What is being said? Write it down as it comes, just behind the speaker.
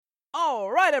All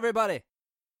right, everybody.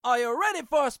 Are you ready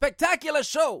for a spectacular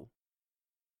show?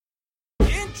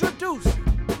 Introducing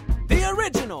the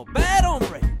original Bad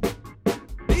Hombre,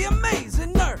 the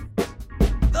amazing nerd,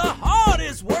 the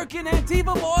hardest working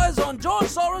Antifa boys on George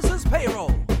Soros's payroll,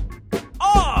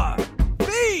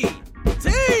 RBT!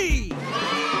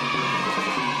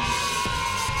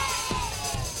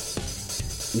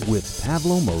 With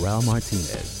Pablo Morales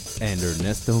Martinez and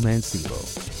Ernesto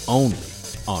Mancibo, only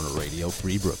on Radio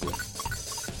Free Brooklyn.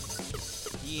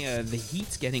 The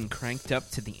heat's getting cranked up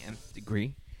to the nth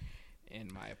degree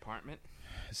in my apartment.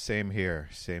 Same here.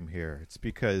 It's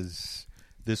because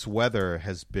this weather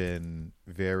has been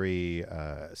very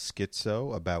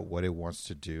schizo about what it wants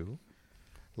to do.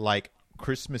 Like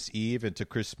Christmas Eve into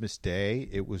Christmas Day,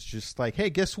 it was just like, hey,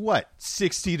 guess what?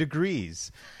 60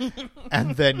 degrees.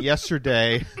 And then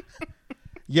yesterday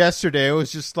it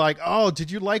was just like, oh, did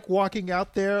you like walking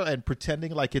out there and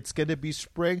pretending like it's going to be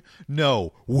spring?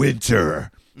 No,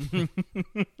 winter.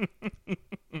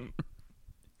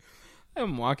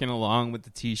 I'm walking along with the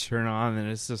t-shirt on, and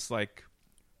it's just like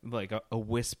a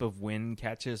wisp of wind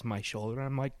catches my shoulder.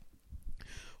 I'm like,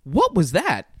 what was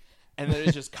that? And then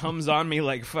it just comes on me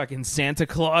like fucking Santa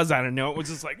Claus. I don't know. It was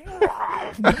just like, winter.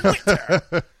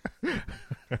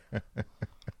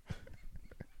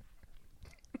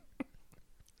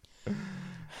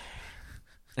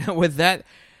 With that,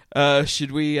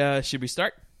 should we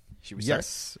start?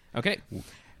 Yes. Okay.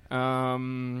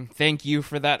 Thank you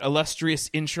for that illustrious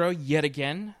intro yet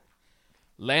again.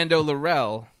 Lando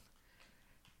Laurel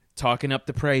talking up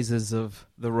the praises of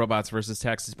the Robots vs.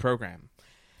 Taxes program.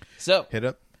 So hit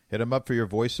him up for your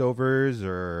voiceovers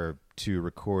or to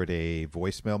record a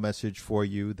voicemail message for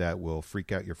you that will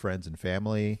freak out your friends and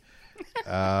family.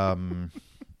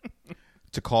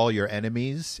 To call your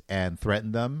enemies and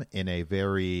threaten them in a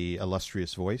very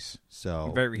illustrious voice.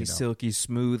 So very silky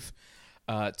smooth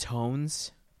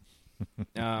tones.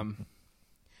 Not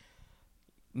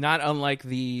unlike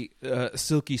the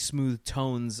silky smooth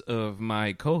tones of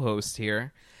my co-host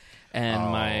here and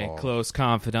my close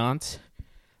confidant,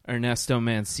 Ernesto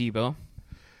Mancibo.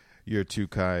 You're too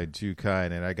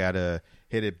kind, and I gotta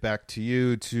hit it back to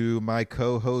you, to my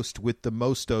co-host with the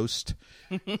most-ost,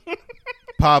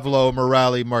 Pablo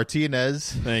Morales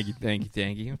Martinez. Thank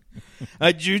you.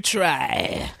 I do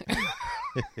try.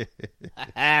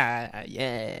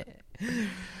 Yeah.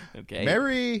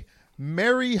 Okay.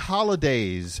 Merry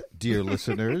holidays, dear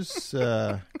listeners.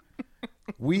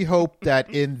 We hope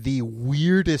that in the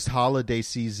weirdest holiday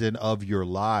season of your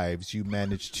lives, you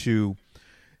managed to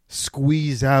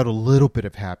squeeze out a little bit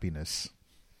of happiness.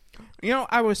 You know,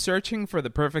 I was searching for the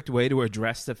perfect way to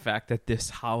address the fact that this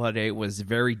holiday was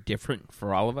very different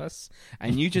for all of us,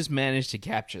 and you just managed to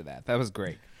capture that. That was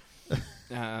great.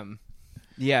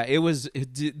 Yeah, it was.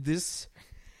 This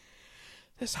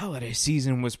holiday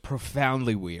season was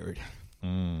profoundly weird.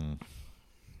 But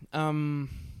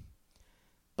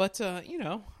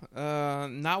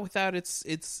not without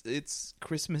its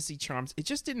Christmassy charms. It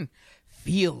just didn't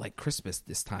feel like Christmas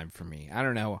this time for me. I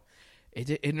don't know. It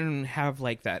didn't have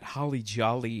like that holly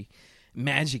jolly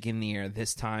magic in the air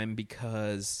this time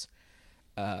because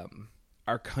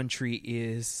our country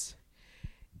is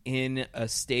in a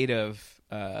state of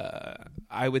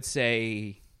I would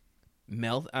say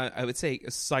a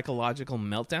psychological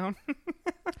meltdown.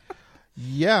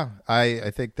 Yeah,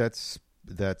 I think that's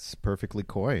perfectly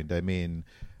coined. I mean,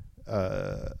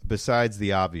 besides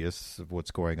the obvious of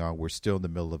what's going on, we're still in the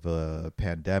middle of a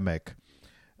pandemic.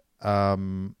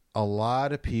 A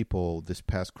lot of people this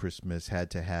past Christmas had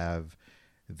to have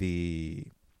the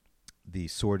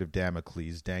sword of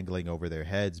Damocles dangling over their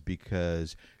heads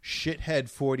because Shithead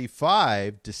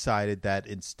 45 decided that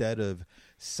instead of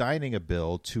signing a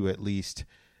bill to at least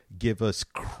give us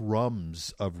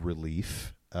crumbs of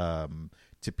relief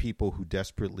to people who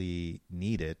desperately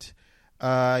need it,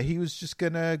 he was just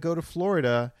going to go to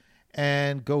Florida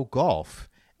and go golf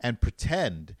and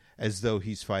pretend as though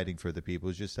he's fighting for the people.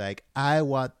 It's just like, I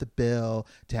want the bill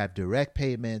to have direct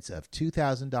payments of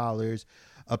 $2,000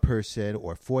 a person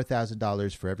or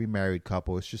 $4,000 for every married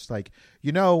couple. It's just like,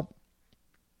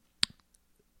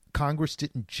 Congress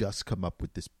didn't just come up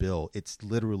with this bill. It's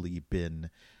literally been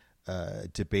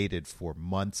debated for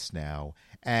months now.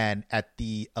 And at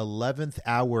the 11th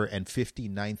hour and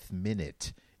 59th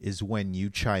minute is when you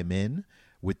chime in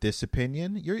with this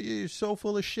opinion. You're so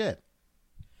full of shit.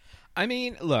 I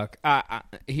mean, look, I'm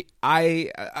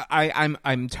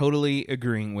totally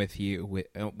agreeing with you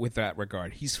with that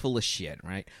regard. He's full of shit,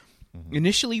 right? Mm-hmm.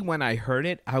 Initially, when I heard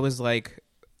it, I was like,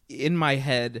 in my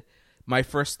head, my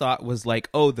first thought was like,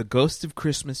 oh, the ghost of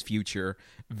Christmas future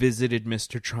visited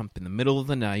Mr. Trump in the middle of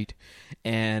the night,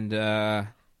 and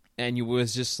you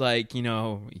was just like, you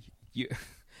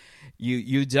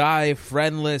die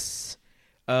friendless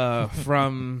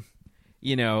from,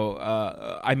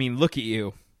 I mean, look at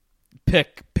you,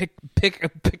 pick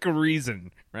a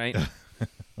reason, right?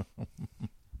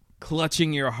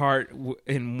 Clutching your heart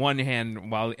in one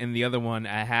hand while in the other one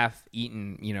a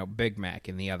half-eaten, Big Mac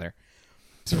in the other.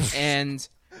 And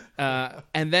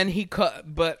then he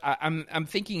but I'm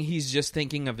thinking he's just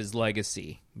thinking of his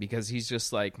legacy, because he's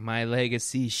just like, my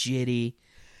legacy shitty.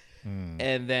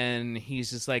 And then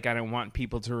he's just like, I don't want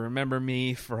people to remember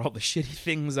me for all the shitty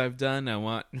things I've done. I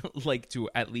want like to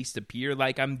at least appear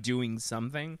like I'm doing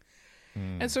something.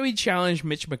 And so he challenged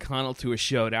Mitch McConnell to a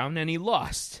showdown, and he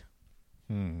lost.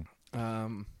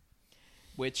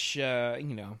 Which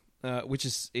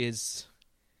is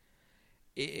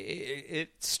it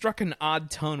struck an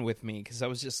odd tone with me, because I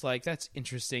was just like, that's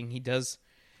interesting. He's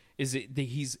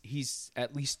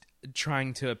at least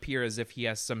trying to appear as if he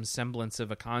has some semblance of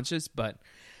a conscience, but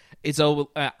it's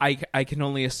I can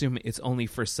only assume it's only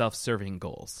for self-serving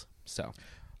goals. So,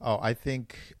 I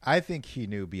think he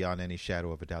knew beyond any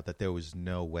shadow of a doubt that there was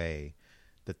no way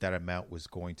that amount was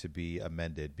going to be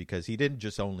amended, because he didn't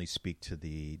just only speak to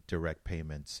the direct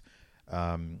payments.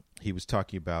 He was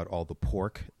talking about all the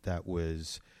pork that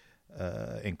was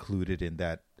included in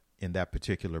that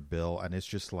particular bill, and it's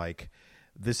just like,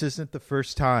 this isn't the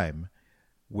first time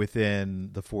within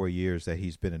the 4 years that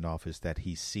he's been in office that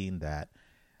he's seen that.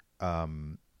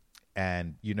 And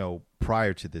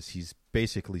prior to this, he's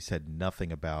basically said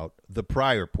nothing about the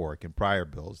prior pork and prior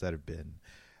bills that have been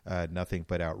nothing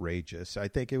but outrageous. I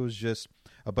think it was just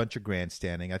a bunch of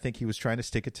grandstanding. I think he was trying to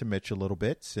stick it to Mitch a little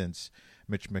bit, since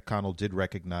Mitch McConnell did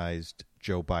recognize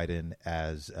Joe Biden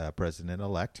as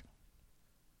president-elect.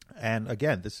 And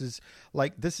again, this is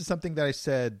something that I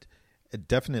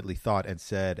definitely thought and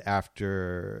said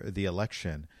after the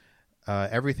election.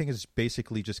 Everything is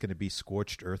basically just going to be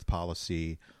scorched earth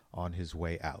policy on his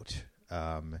way out.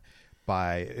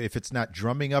 If it's not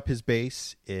drumming up his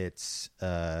base, it's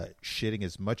shitting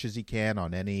as much as he can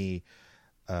on any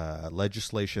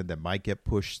legislation that might get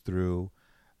pushed through.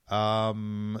 All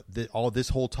this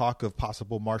whole talk of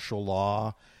possible martial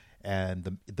law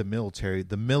and the military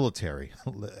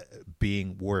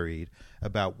being worried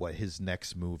about what his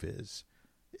next move is.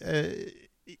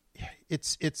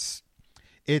 It's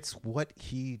what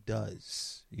he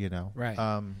does,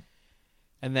 right?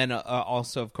 And then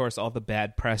also, of course, all the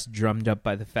bad press drummed up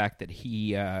by the fact that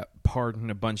he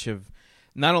pardoned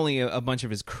not only a bunch of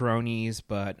his cronies,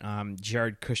 but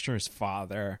Jared Kushner's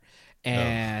father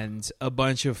and a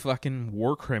bunch of fucking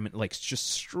war criminals, like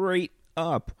just straight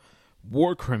up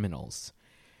war criminals.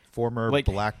 Former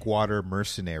Blackwater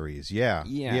mercenaries. Yeah.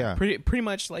 Pretty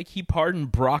much like he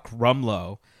pardoned Brock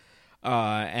Rumlow,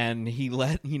 and he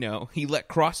let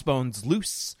Crossbones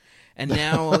loose. And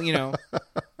now,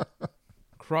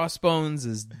 Crossbones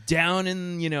is down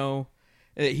in,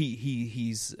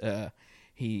 he's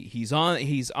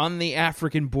on the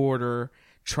African border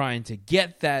trying to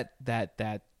get that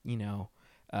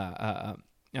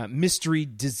mystery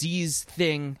disease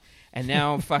thing, and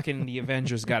now fucking the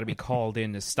Avengers got to be called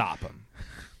in to stop him,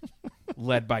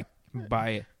 led by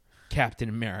Captain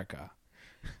America.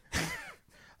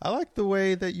 I like the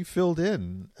way that you filled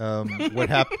in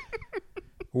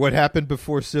what happened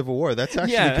before Civil War. That's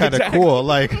actually kind of cool.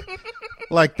 Like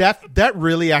that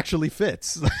really actually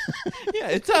fits. Yeah,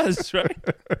 it does, right?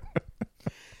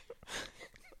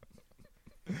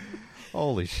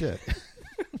 Holy shit.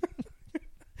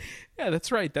 Yeah, that's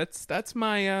right. That's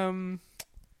my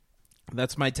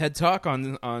TED Talk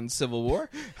on Civil War.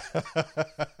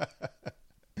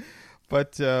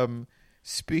 But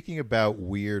speaking about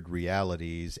weird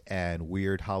realities and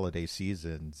weird holiday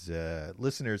seasons,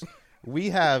 listeners, we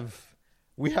have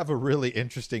a really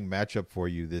interesting matchup for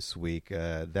you this week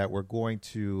that we're going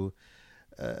to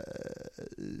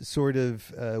sort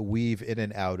of weave in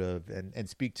and out of and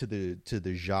speak to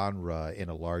the genre in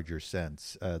a larger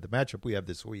sense. The matchup we have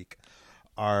this week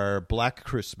are Black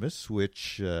Christmas,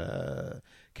 which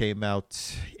came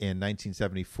out in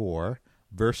 1974,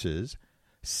 versus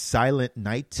Silent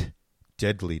Night,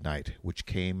 Deadly Night, which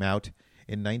came out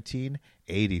in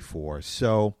 1984.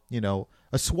 So,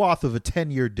 a swath of a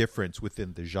 10-year difference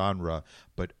within the genre,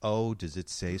 but oh, does it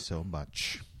say so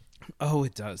much. Oh,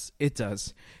 it does. It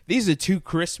does. These are two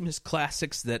Christmas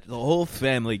classics that the whole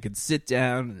family could sit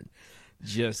down and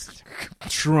just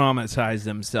traumatize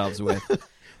themselves with.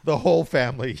 The whole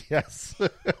family, yes.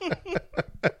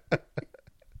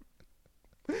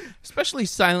 Especially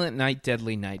Silent Night,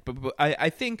 Deadly Night. But I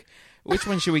think Which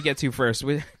one should we get to first?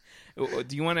 Do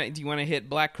you want to hit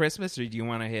Black Christmas, or do you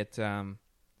want to hit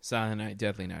Silent Night,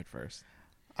 Deadly Night first?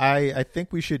 I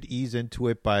think we should ease into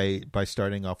it by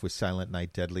starting off with Silent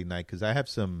Night, Deadly Night, because I have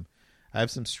some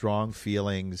strong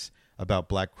feelings about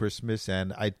Black Christmas,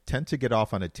 and I tend to get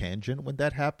off on a tangent when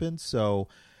that happens. So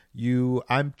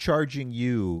I'm charging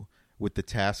you with the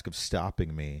task of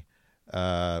stopping me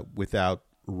without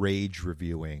rage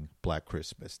reviewing Black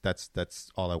Christmas.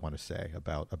 That's all I want to say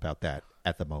about that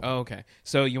at the moment. Oh, okay.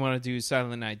 So you want to do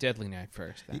Silent Night, Deadly Night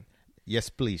first, then? Yes,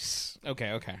 please. Okay.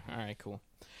 All right, cool.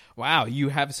 Wow, you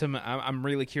have some... I'm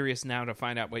really curious now to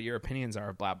find out what your opinions are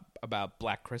about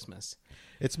Black Christmas.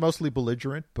 It's mostly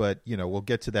belligerent, but, we'll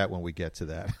get to that when we get to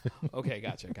that. Okay,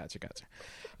 gotcha.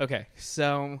 Okay,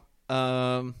 so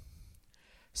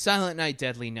Silent Night,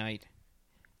 Deadly Night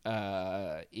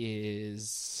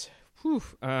is...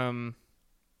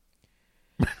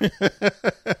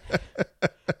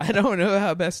 I don't know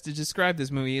how best to describe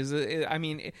this movie.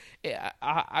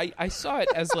 I saw it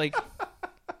as like...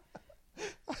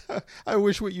 I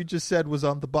wish what you just said was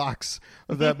on the box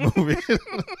of that movie.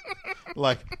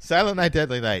 Like, Silent Night,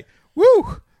 Deadly Night.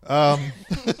 Woo! I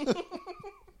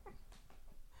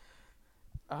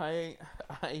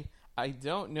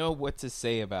don't know what to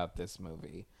say about this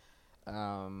movie.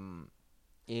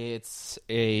 This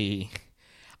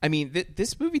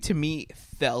movie to me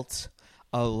felt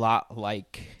a lot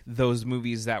like those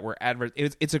movies that were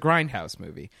it's a Grindhouse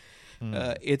movie.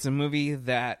 It's a movie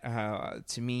that,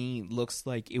 to me, looks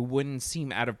like it wouldn't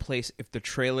seem out of place if the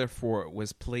trailer for it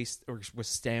was placed or was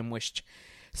sandwiched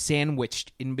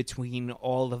in between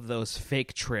all of those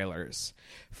fake trailers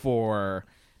for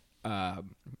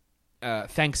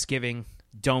Thanksgiving,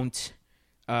 Don't,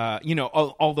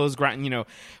 all those when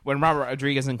Robert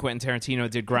Rodriguez and Quentin Tarantino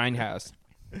did Grindhouse,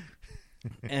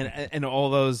 and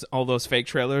all those fake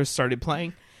trailers started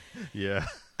playing. Yeah.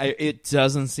 It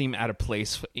doesn't seem out of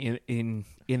place in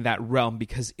that realm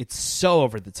because it's so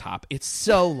over the top. It's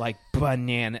so like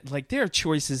banana. Like there are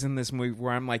choices in this movie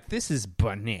where I'm like, this is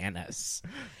bananas.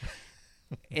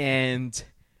 And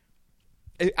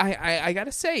I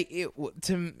gotta say, it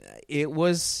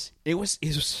was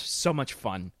so much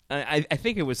fun. I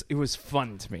think it was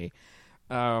fun to me,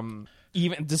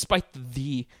 even despite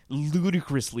the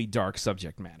ludicrously dark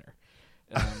subject matter.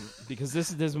 Because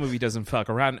this movie doesn't fuck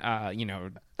around.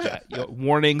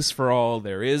 Warnings for all.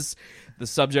 There is the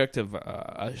subject of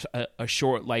a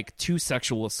short, like 2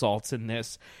 sexual assaults in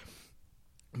this,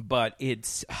 but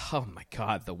it's oh my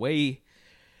god, the way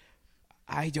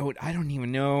I don't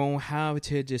even know how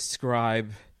to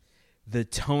describe the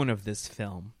tone of this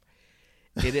film.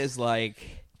 It is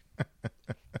like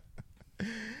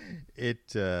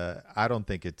I don't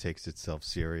think it takes itself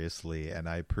seriously, and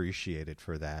I appreciate it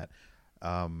for that.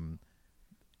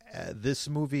 This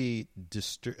movie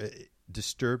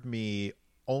disturbed me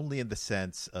only in the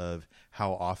sense of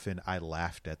how often I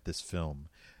laughed at this film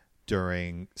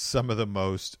during some of the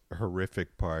most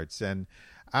horrific parts. And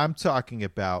I'm talking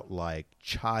about like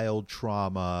child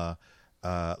trauma,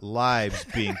 lives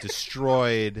being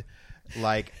destroyed.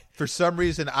 Like for some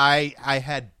reason I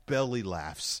had belly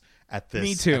laughs at this.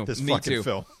 Me too. At this Me fucking too.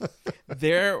 film.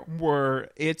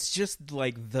 It's just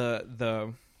like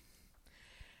the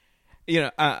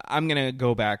I'm going to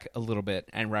go back a little bit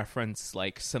and reference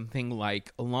like something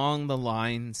like along the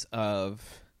lines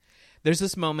of there's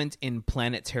this moment in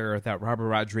Planet Terror, that Robert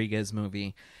Rodriguez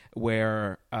movie,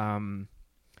 where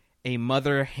a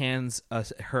mother hands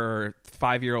her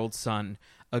 5-year-old son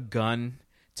a gun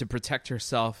to protect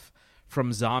herself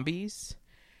from zombies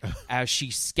as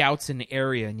she scouts an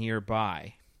area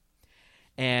nearby.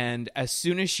 And as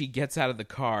soon as she gets out of the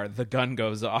car, the gun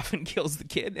goes off and kills the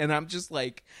kid. And I'm just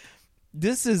like,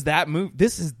 this is that movie.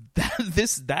 That's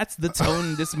the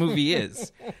tone this movie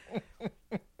is.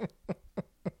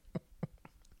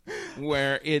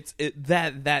 Where it's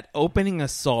that opening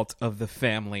assault of the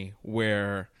family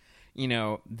where,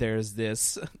 there's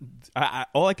this.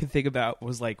 All I could think about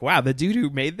was like, wow, the dude who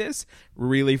made this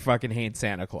really fucking hates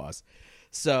Santa Claus.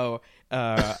 So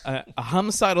a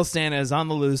homicidal Santa is on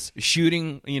the loose,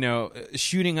 shooting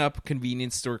up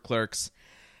convenience store clerks,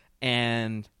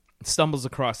 and stumbles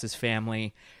across his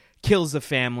family, kills the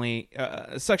family,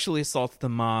 sexually assaults the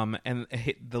mom, and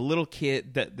the little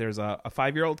kid. That there's a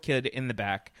 5-year-old kid in the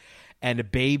back, and a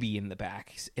baby in the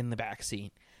back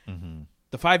seat. Mm-hmm.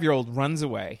 The 5-year-old runs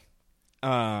away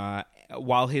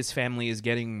while his family is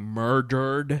getting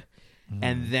murdered,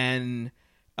 and then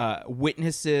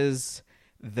witnesses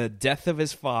the death of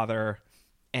his father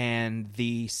and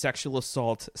the sexual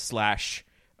assault /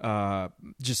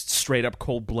 just straight up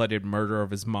cold-blooded murder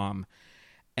of his mom.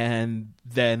 And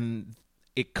then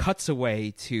it cuts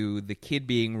away to the kid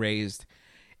being raised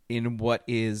in what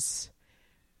is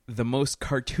the most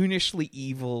cartoonishly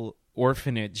evil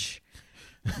orphanage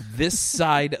this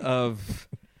side of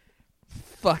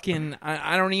fucking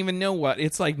I don't even know what.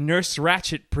 It's like Nurse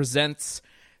Ratched presents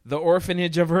the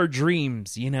orphanage of her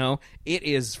dreams, you know? It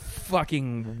is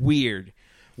fucking weird.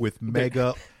 With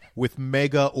mega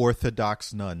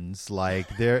orthodox nuns,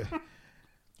 like they're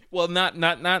Well, not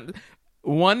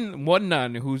one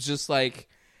nun who's just like,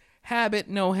 habit,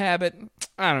 no habit,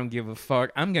 I don't give a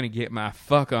fuck. I'm going to get my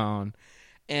fuck on.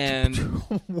 And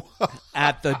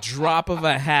at the drop of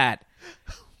a hat.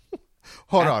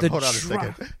 Hold on a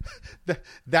second.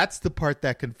 That's the part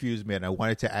that confused me, and I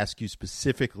wanted to ask you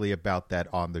specifically about that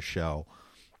on the show.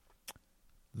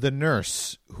 The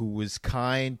nurse who was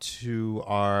kind to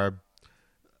our,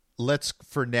 let's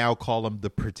for now call him the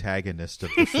protagonist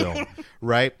of the film,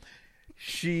 right?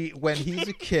 When he's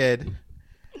a kid,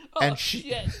 and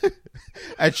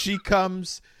she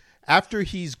comes after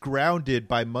he's grounded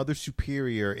by Mother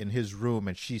Superior in his room,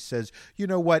 and she says, you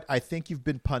know what, I think you've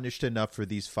been punished enough for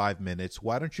these 5 minutes.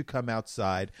 Why don't you come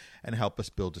outside and help us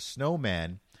build a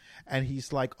snowman? And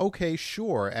he's like, okay,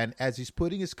 sure. And as he's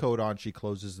putting his coat on, she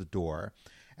closes the door,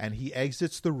 and he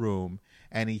exits the room,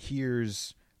 and he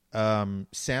hears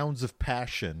sounds of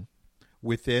passion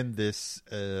within this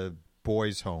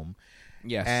boy's home.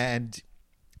 Yes. And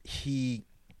he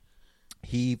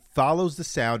follows the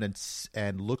sound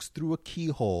and looks through a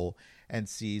keyhole and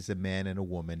sees a man and a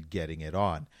woman getting it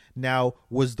on. Now,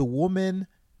 was the woman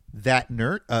that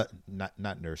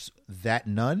not nurse, that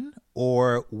nun,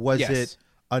 or was it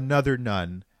another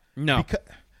nun? No,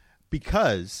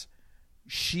 because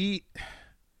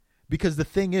the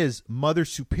thing is, Mother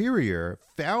Superior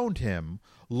found him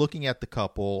looking at the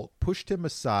couple, pushed him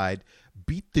aside,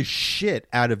 beat the shit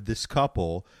out of this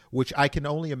couple, which I can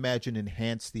only imagine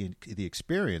enhanced the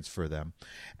experience for them.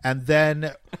 And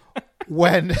then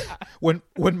when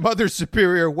Mother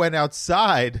Superior went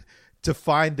outside to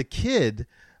find the kid,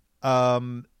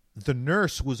 the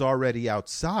nurse was already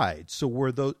outside. So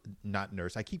were those not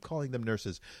nurse? I keep calling them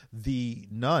nurses. The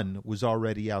nun was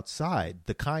already outside,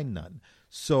 the kind nun.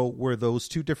 So were those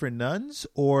two different nuns,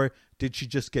 or did she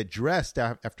just get dressed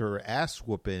after her ass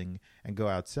whooping and go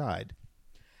outside?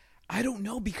 I don't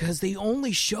know, because they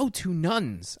only show two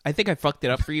nuns. I think I fucked it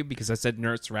up for you because I said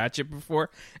Nurse Ratched before.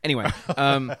 Anyway,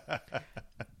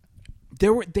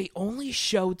 they only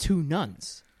show two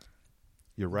nuns.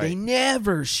 You're right. They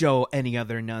never show any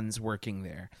other nuns working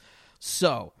there.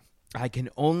 So I can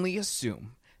only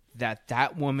assume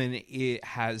that woman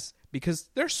has, because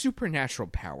there's supernatural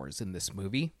powers in this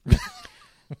movie.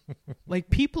 Like,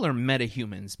 people are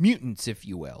metahumans, mutants, if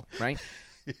you will, right?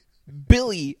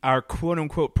 Billy, our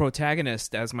quote-unquote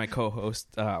protagonist, as my co-host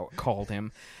called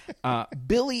him,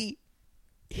 Billy,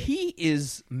 he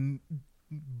is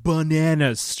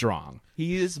bananas strong.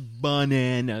 He is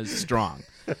bananas strong.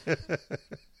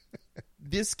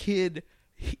 This kid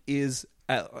is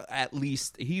at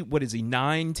least, what is he,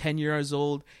 9-10 years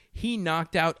old? He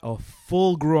knocked out a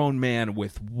full-grown man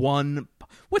with one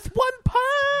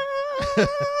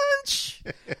punch.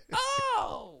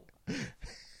 Oh!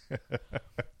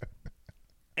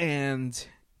 And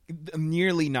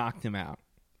nearly knocked him out.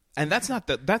 And that's not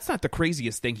the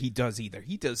craziest thing he does either.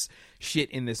 He does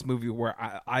shit in this movie where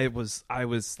I was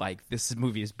like, this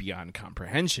movie is beyond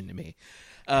comprehension to me.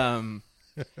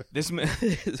 This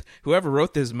whoever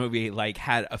wrote this movie like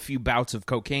had a few bouts of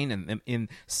cocaine and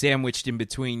sandwiched in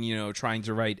between, you know, trying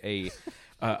to write a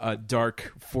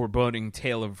dark, foreboding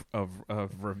tale of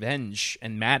revenge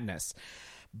and madness.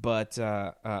 But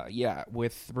yeah,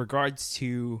 with regards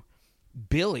to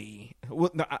Billy,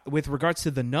 with regards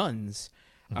to the nuns,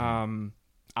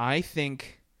 I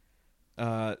think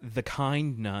the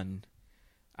kind nun,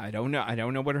 I don't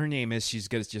know what her name is. She's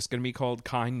just going to be called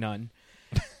Kind Nun.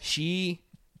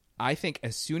 I think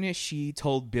as soon as she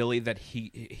told Billy that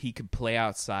he could play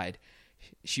outside,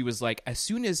 she was like, as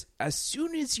soon as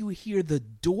you hear the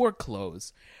door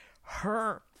close,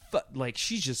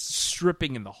 she's just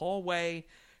stripping in the hallway,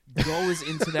 goes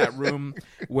into that room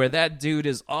where that dude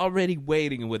is already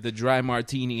waiting with a dry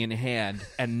martini in hand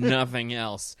and nothing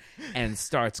else, and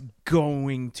starts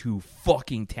going to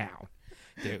fucking town,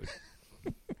 dude.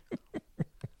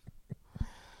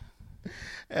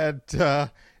 And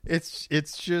it's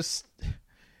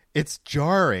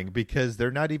jarring because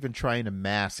they're not even trying to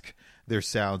mask their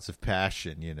sounds of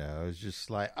passion, you know. It's just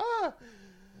like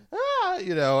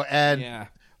you know. And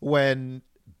when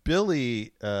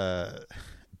Billy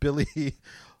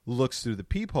looks through the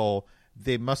peephole,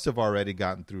 they must have already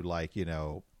gotten through, like, you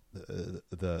know,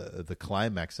 the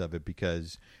climax of it,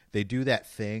 because they do that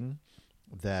thing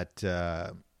that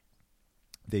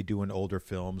they do in older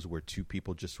films where two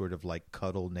people just sort of like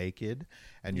cuddle naked,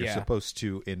 and you're supposed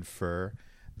to infer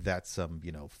that some,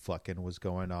 fucking was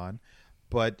going on.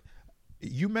 But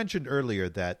you mentioned earlier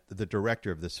that the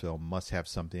director of this film must have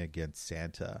something against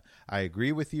Santa. I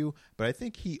agree with you, but I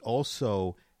think he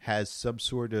also has some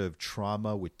sort of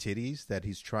trauma with titties that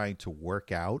he's trying to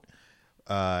work out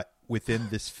within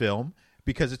this film,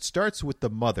 because it starts with the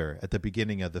mother at the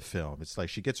beginning of the film. It's like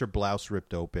she gets her blouse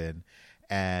ripped open,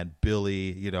 and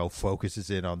Billy, focuses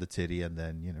in on the titty, and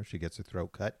then, she gets her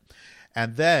throat cut.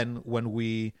 And then when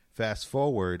we fast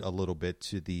forward a little bit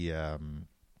to the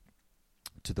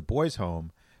boys'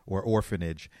 home or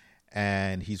orphanage,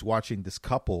 and he's watching this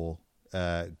couple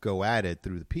go at it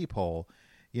through the peephole,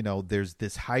 there's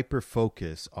this hyper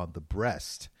focus on the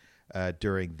breast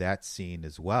during that scene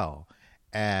as well.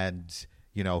 And,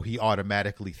 he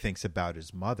automatically thinks about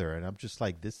his mother. And I'm just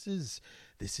like, this is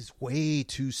way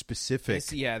too specific.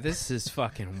 This is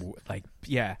fucking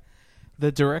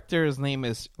The director's name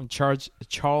is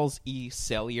Charles E.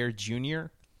 Sellier Jr.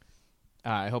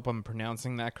 I hope I'm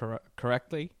pronouncing that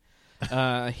correctly.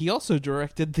 He also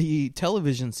directed the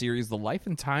television series The Life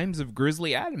and Times of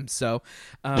Grizzly Adams. So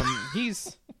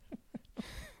he's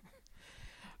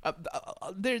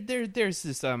there's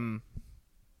this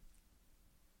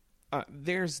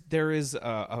there is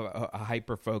a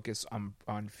hyper focus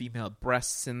on female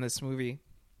breasts in this movie,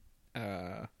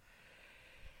 to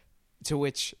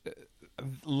which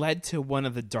led to one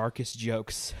of the darkest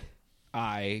jokes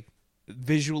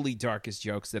visually darkest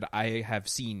jokes that I have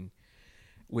seen,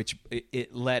 which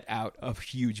it let out a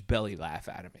huge belly laugh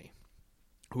out of me,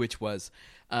 which was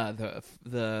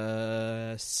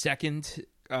the second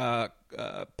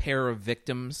pair of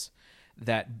victims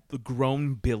that the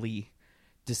grown Billy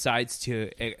decides to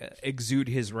exude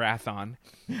his wrath on.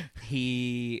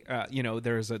 He,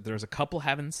 there's a couple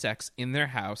having sex in their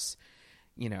house,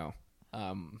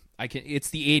 it's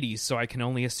the 80s, so I can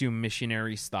only assume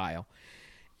missionary style.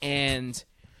 And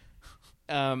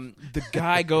the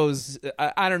guy goes,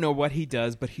 I don't know what he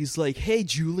does, but he's like, "Hey,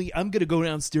 Julie, I'm going to go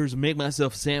downstairs and make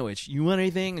myself a sandwich. You want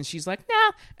anything?" And she's like, "No."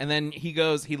 And then he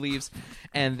leaves.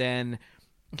 And then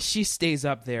she stays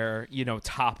up there,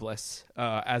 topless,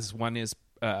 as one is,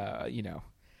 after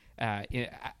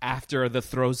the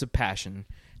throes of passion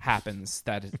happens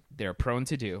that they're prone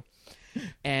to do.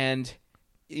 And,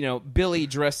 Billy,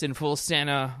 dressed in full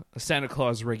Santa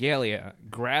Claus regalia,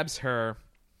 grabs her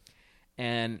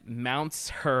and mounts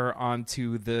her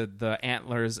onto the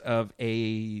antlers of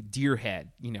a deer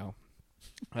head,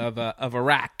 of a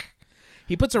rack.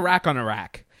 He puts a rack on a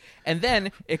rack. And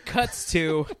then it cuts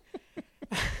to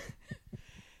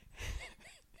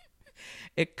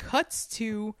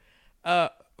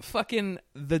fucking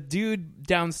the dude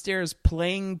downstairs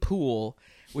playing pool,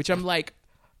 which I'm like,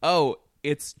 oh,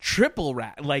 it's triple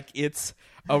rack. Like, it's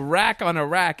a rack on a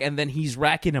rack, and then he's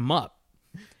racking him up.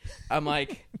 I'm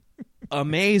like,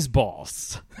 amaze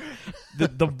balls.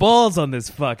 The balls on this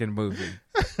fucking movie.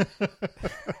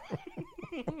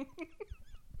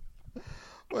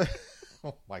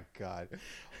 Oh my God.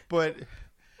 But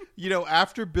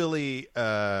after Billy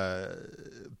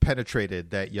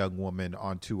penetrated that young woman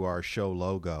onto our show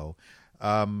logo,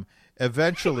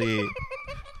 eventually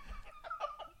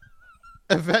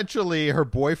her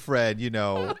boyfriend,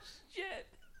 Oh, shit.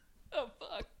 Oh,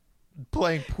 fuck.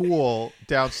 Playing pool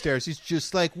downstairs, he's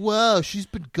just like, "Wow, she's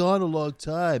been gone a long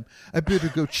time. I better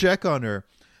go check on her."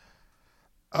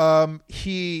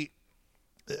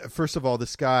 First of all,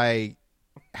 this guy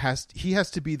has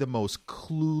to be the most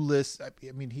clueless.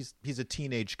 I mean, he's a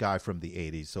teenage guy from the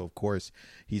 80s, so of course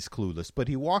he's clueless. But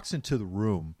he walks into the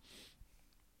room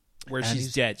where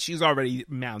she's dead. She's already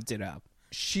mounted up.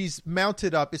 She's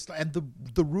mounted up. And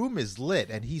the room is lit,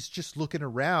 and he's just looking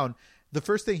around. The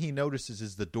first thing he notices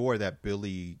is the door that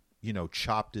Billy,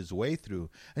 chopped his way through.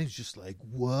 And he's just like,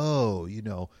 whoa,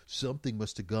 something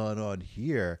must have gone on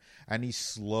here. And he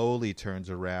slowly turns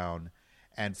around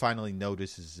and finally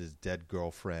notices his dead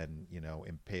girlfriend,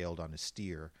 impaled on a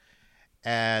steer.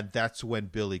 And that's when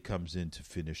Billy comes in to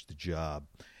finish the job.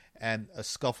 And a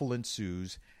scuffle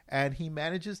ensues. And he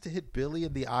manages to hit Billy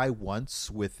in the eye once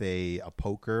with a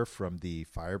poker from the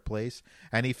fireplace.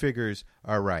 And he figures,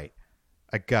 all right,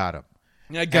 I got him.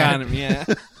 I got him, yeah.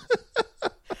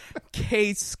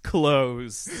 Case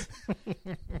closed.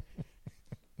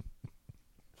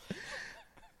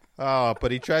 Oh,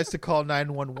 but he tries to call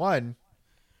 911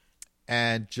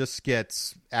 and just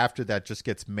gets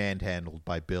manhandled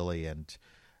by Billy and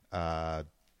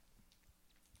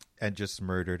just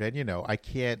murdered. And I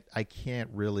can't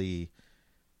really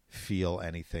feel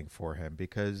anything for him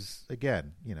because,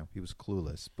 again, he was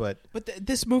clueless. But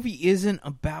this movie isn't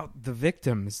about the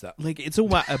victims. Like, it's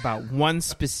about one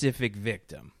specific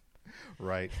victim.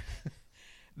 Right.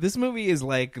 This movie is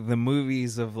like the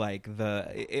movies of like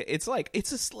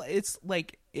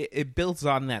it builds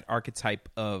on that archetype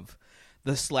of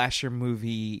the slasher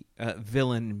movie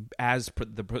villain as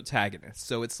the protagonist.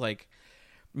 So it's like,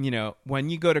 when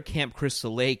you go to Camp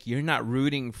Crystal Lake, you're not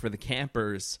rooting for the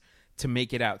campers to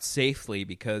make it out safely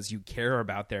because you care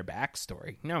about their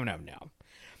backstory. No.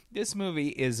 This movie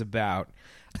is about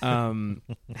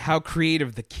how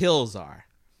creative the kills are.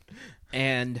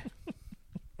 And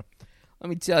let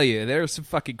me tell you, there are some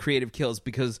fucking creative kills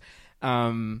because,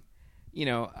 there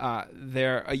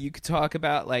you could talk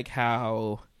about like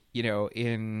how,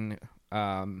 in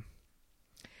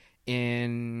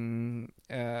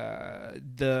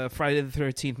the Friday the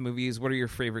 13th movies, what are your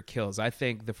favorite kills? I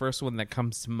think the first one that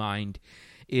comes to mind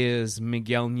is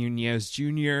Miguel Nunez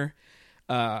Jr.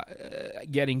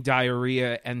 Getting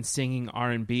diarrhea and singing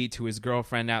R&B to his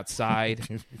girlfriend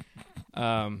outside.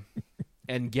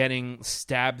 And getting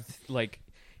stabbed, like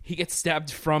he gets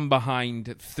stabbed from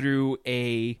behind through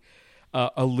a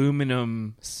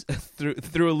aluminum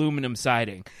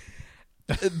siding.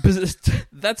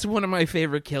 That's one of my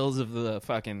favorite kills of the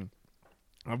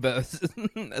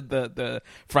the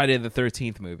Friday the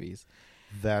 13th movies.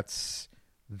 That's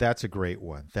a great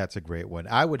one.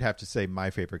 I would have to say my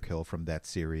favorite kill from that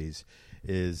series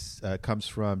comes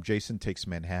from Jason Takes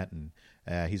Manhattan.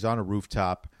 He's on a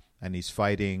rooftop and he's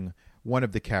fighting one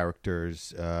of the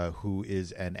characters who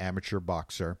is an amateur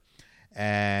boxer,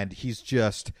 and he's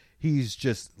just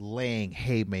laying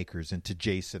haymakers into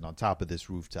Jason on top of this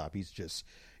rooftop. He's just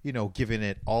giving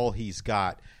it all he's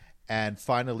got, and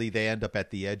finally they end up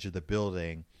at the edge of the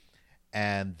building,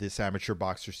 and this amateur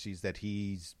boxer sees that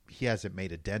he hasn't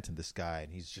made a dent in this guy,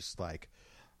 and he's just like,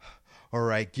 all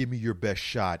right, give me your best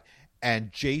shot.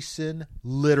 And Jason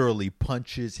literally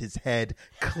punches his head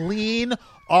clean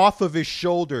off of his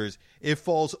shoulders. It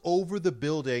falls over the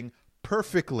building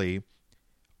perfectly,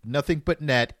 nothing but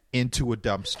net, into a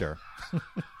dumpster.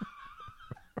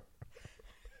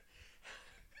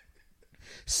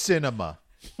 Cinema.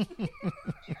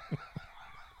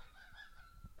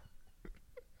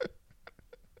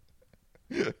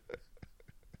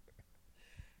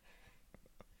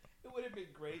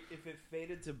 If it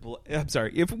faded to black. I'm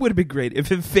sorry. It would have been great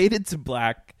if it faded to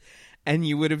black, and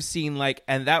you would have seen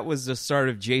and that was the start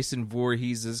of Jason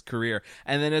Voorhees' career,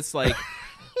 and then it's like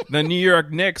the New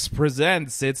York Knicks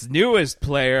presents its newest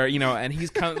player, and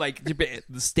he's kind of like the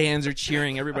stands are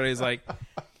cheering, everybody's like,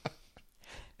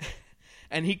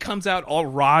 and he comes out all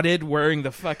rotted wearing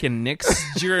the fucking Knicks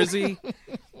jersey.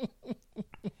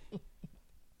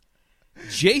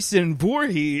 Jason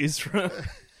Voorhees from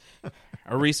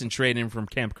a recent trade-in from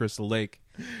Camp Crystal Lake.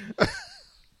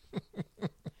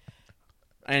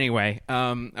 Anyway,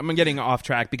 I'm getting off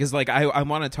track because I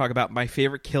want to talk about my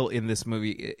favorite kill in this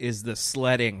movie is the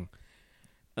sledding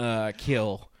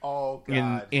kill. Oh,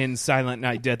 God. in Silent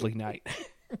Night, Deadly Night.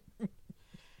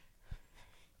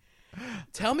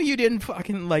 Tell me you didn't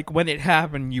fucking when it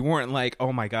happened, you weren't like,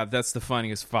 oh my God, that's the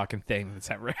funniest fucking thing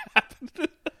that's ever happened.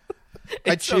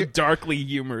 It's so darkly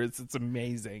humorous. It's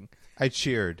amazing. I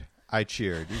cheered.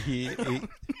 It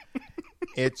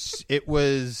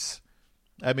was,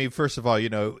 I mean, first of all,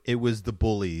 it was the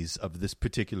bullies of this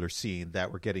particular scene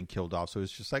that were getting killed off. So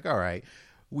it's just like, all right,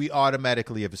 we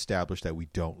automatically have established that we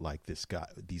don't like these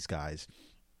guys.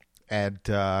 And,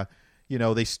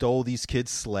 they stole these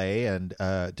kids' sleigh and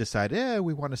decided,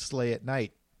 we want to sleigh at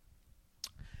night.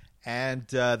 And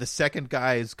the second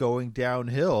guy is going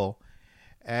downhill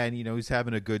and, he's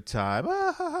having a good time.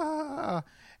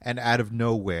 And out of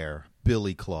nowhere,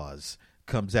 Billy Claus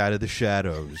comes out of the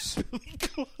shadows. Billy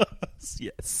Claus.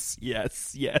 Yes.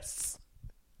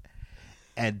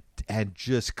 And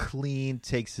just clean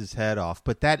takes his head off.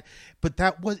 But that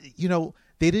was,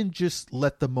 they didn't just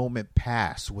let the moment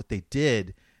pass. What they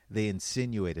did, they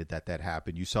insinuated that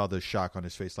happened. You saw the shock on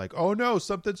his face, like, oh no,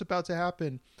 something's about to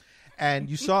happen.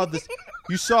 And you saw the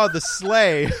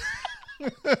sleigh.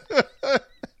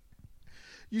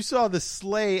 You saw the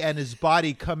sleigh and his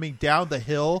body coming down the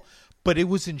hill, but it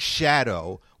was in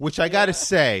shadow, which I got to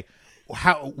say,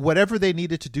 whatever they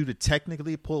needed to do to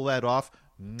technically pull that off,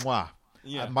 mwah.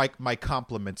 Yeah. My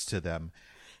compliments to them.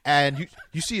 And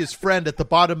you see his friend at the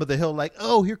bottom of the hill like,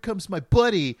 oh, here comes my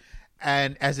buddy.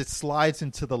 And as it slides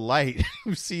into the light,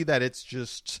 you see that it's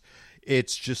just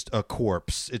a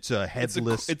corpse. It's a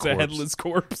headless corpse. It's a headless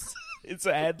corpse. It's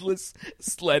a headless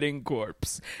sledding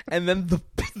corpse. And then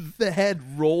the head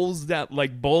rolls down,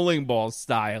 like bowling ball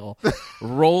style,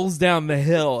 rolls down the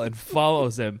hill and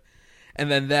follows him. And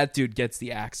then that dude gets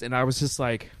the axe. And I was just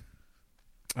like,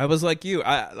 I was like you.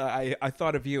 I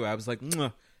thought of you. I was like,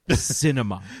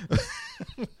 cinema.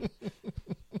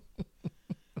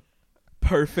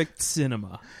 Perfect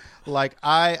cinema. Like,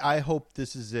 I hope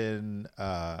this is in,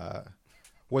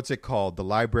 what's it called? The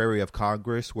Library of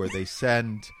Congress, where they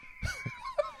send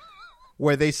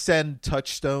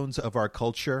touchstones of our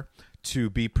culture to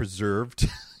be preserved,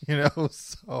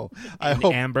 So I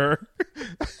hope Amber.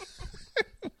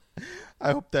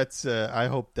 I hope that's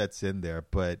in there.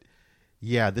 But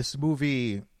yeah, this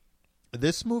movie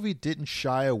didn't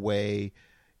shy away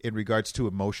in regards to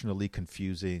emotionally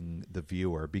confusing the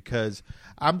viewer, because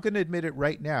I'm going to admit it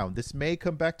right now, this may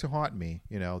come back to haunt me.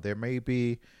 There may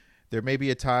be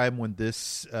a time when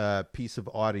this piece of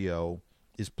audio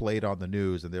is played on the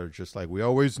news and they're just like, we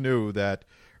always knew that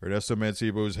Ernesto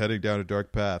Mancebo was heading down a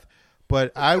dark path.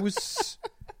 But I was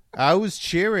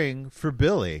cheering for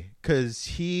Billy, because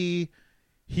he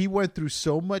went through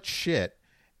so much shit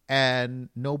and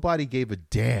nobody gave a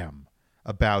damn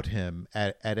about him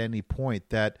at any point.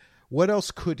 That what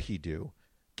else could he do?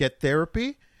 Get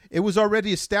therapy? It was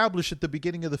already established at the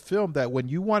beginning of the film that when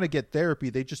you want to get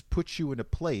therapy, they just put you in a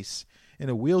place, in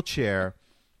a wheelchair,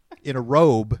 in a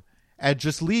robe, and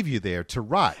just leave you there to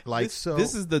rot. This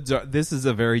is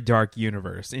a very dark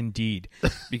universe indeed,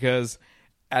 because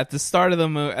at the start of the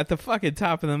movie, at the fucking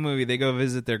top of the movie, they go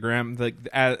visit their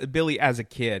Billy as a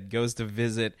kid goes to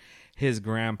visit his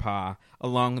grandpa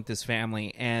along with his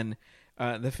family, and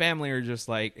the family are just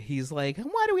like, he's like,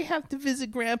 why do we have to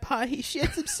visit Grandpa? He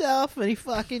shits himself and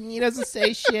he doesn't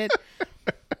say shit.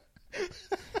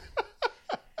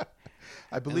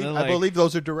 I believe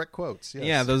those are direct quotes. Yes.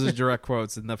 Yeah, those are direct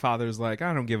quotes. And the father's like,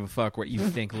 I don't give a fuck what you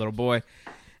think, little boy.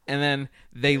 And then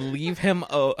they leave him.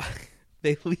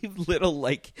 They leave little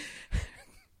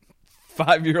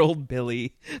 5-year-old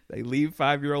Billy. They leave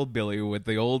 5-year-old Billy with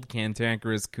the old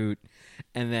cantankerous coot,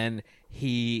 and then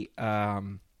he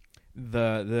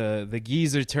the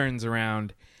geezer turns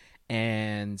around,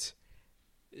 and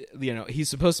he's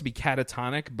supposed to be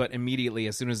catatonic, but immediately,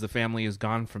 as soon as the family is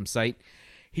gone from sight,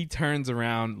 he turns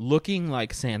around looking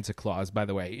like Santa Claus, by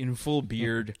the way, in full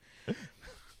beard,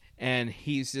 and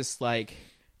he's just like,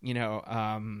 you're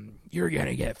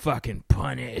gonna get fucking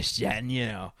punished, and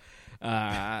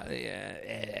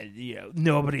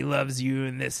nobody loves you,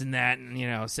 and this and that,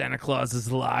 and Santa Claus is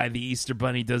a lie, the Easter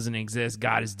Bunny doesn't exist,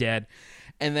 God is dead.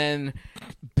 And then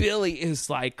Billy is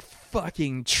like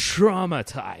fucking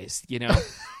traumatized,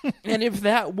 And if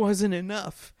that wasn't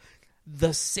enough,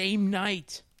 the same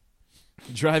night,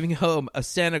 driving home, a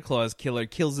Santa Claus killer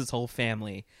kills his whole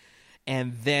family.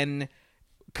 And then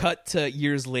cut to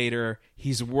years later,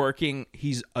 he's a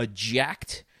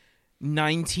jacked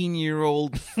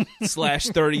 19-year-old /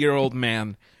 30-year-old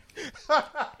man.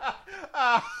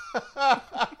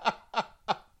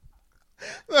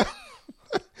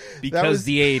 Because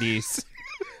the 80s.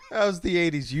 That was the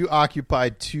 80s. You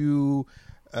occupied two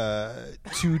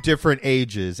different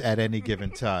ages at any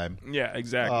given time. Yeah,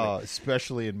 exactly.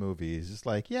 Especially in movies. It's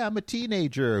like, I'm a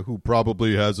teenager who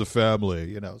probably has a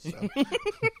family, So.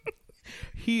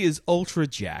 He is ultra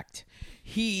jacked.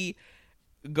 He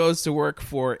goes to work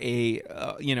for a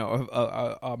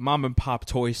mom and pop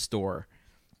toy store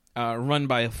run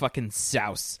by a fucking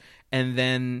souse, and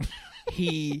then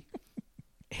he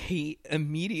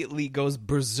immediately goes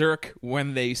berserk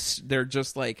when they're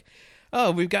just like,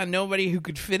 oh, we've got nobody who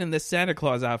could fit in this Santa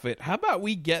Claus outfit. How about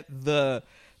we get the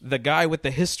guy with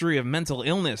the history of mental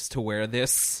illness to wear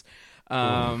this?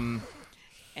 And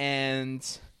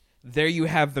there you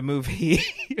have the movie.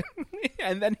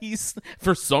 And then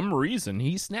for some reason,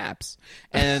 he snaps.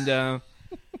 And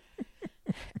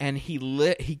and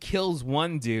he kills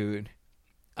one dude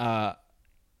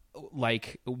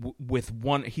with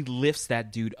one, he lifts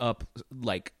that dude up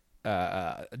like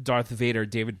Darth Vader,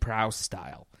 David Prowse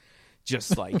style,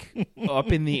 just like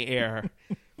up in the air,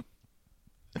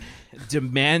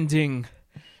 demanding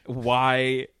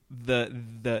why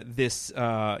this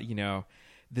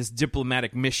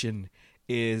diplomatic mission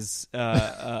is you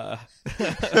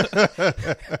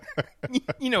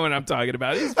know what I'm talking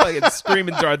about. He's fucking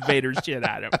screaming Darth Vader shit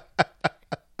at him.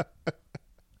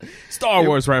 Star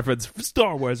Wars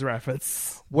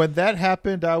reference. When that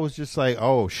happened, I was just like,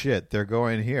 oh shit, they're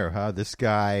going here, huh? This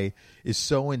guy is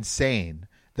so insane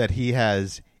that he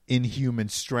has inhuman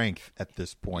strength at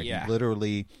this point. Yeah. He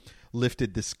literally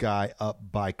lifted this guy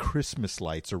up by Christmas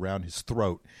lights around his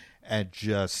throat and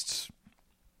just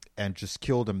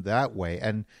killed him that way.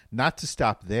 And not to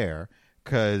stop there,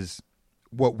 because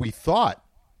what we thought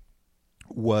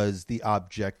was the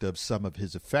object of some of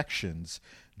his affections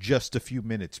just a few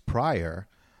minutes prior,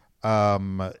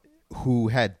 who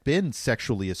had been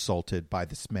sexually assaulted by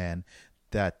this man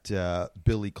that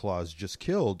Billy Claus just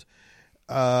killed,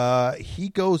 he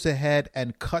goes ahead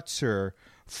and cuts her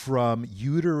from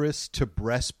uterus to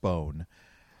breastbone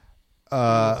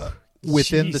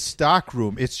within the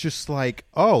stockroom. It's just like,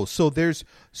 oh, so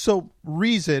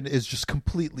reason is just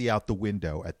completely out the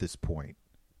window at this point.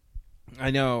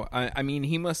 I know. I mean,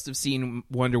 he must have seen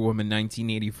Wonder Woman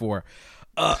 1984.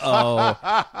 Uh-oh.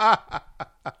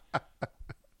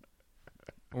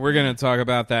 We're going to talk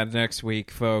about that next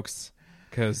week, folks,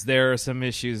 because there are some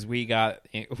issues we got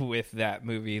with that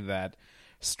movie that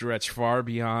stretch far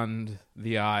beyond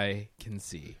the eye can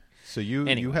see. So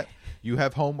you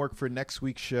have homework for next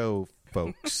week's show,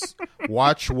 folks.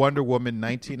 Watch Wonder Woman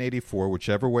 1984,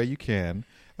 whichever way you can,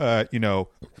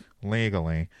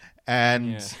 legally,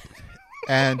 and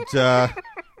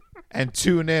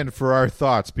tune in for our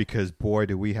thoughts, because boy,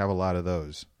 do we have a lot of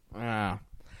those.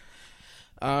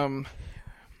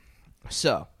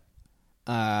 So,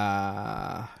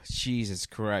 Jesus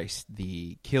Christ,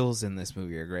 the kills in this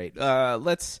movie are great.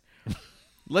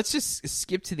 Let's just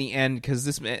skip to the end, because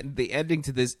the ending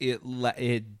to this it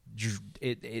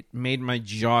made my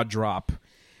jaw drop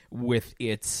with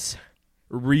its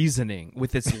reasoning,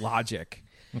 with its logic.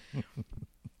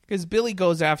 Because Billy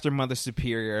goes after Mother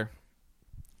Superior,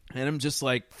 and I'm just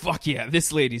like, fuck yeah,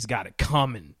 this lady's got it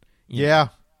coming. Yeah.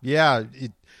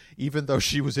 Even though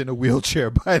she was in a wheelchair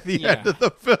by the end of the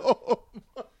film.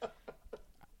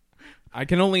 I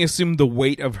can only assume the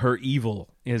weight of her evil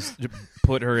is to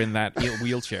put her in that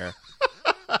wheelchair.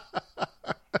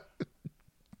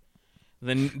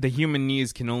 Then the human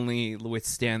knees can only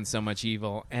withstand so much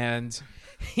evil, and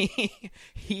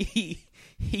he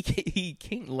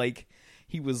came like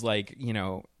he was like,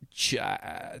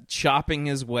 chopping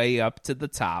his way up to the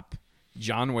top,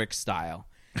 John Wick style,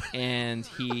 and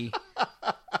he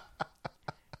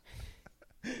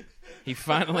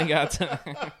finally got to.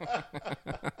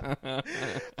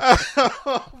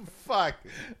 Oh, fuck.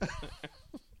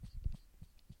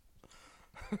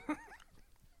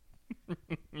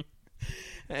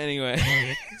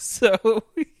 Anyway, so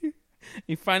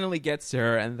he finally gets to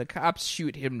her, and the cops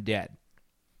shoot him dead.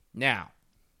 Now,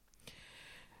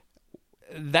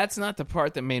 that's not the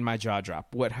part that made my jaw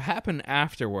drop. What happened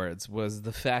afterwards was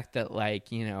the fact that,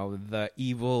 the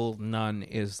evil nun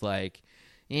is like,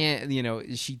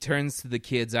 she turns to the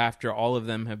kids after all of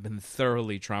them have been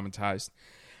thoroughly traumatized.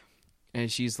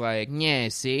 And she's like, yeah,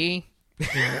 see?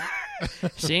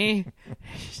 See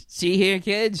here,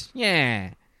 kids?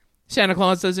 Yeah. Santa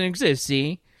Claus doesn't exist,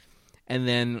 see? And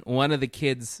then one of the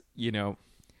kids,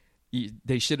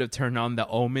 they should have turned on the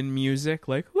Omen music,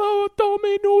 like, "La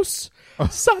Dominus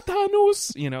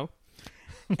Satanus,"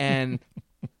 And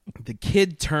the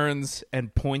kid turns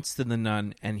and points to the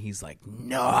nun, and he's like,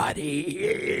 naughty.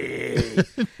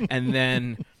 And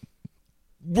then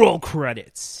roll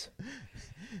credits.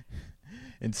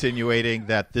 Insinuating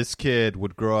that this kid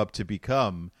would grow up to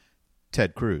become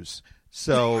Ted Cruz.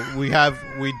 So we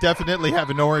definitely have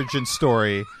an origin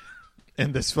story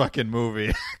in this fucking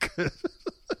movie.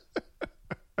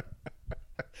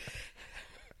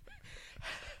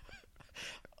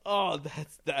 Oh,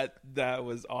 that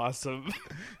was awesome.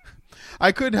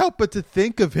 I couldn't help but to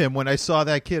think of him when I saw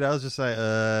that kid. I was just like,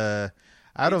 I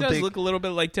don't think he does look a little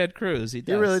bit like Ted Cruz. He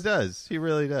really does. He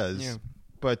really does. Yeah.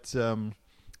 But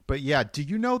yeah, do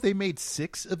you know they made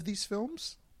 6 of these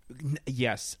films?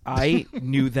 Yes, I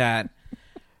knew that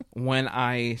when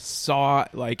I saw,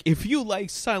 if you like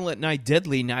Silent Night,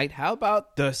 Deadly Night, how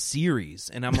about the series?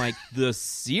 And I'm like, the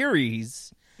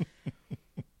series?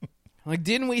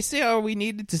 Didn't we say all we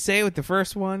needed to say with the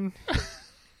first one?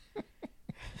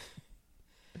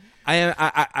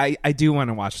 I do want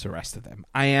to watch the rest of them.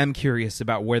 I am curious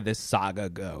about where this saga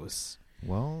goes.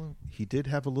 Well, he did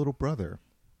have a little brother.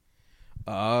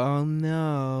 Oh,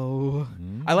 no.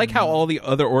 I like how all the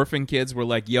other orphan kids were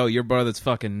like, yo, your brother's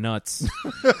fucking nuts.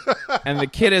 And the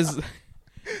kid's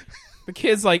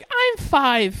like, I'm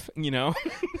 5,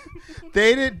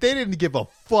 They didn't give a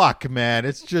fuck, man.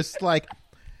 It's just like,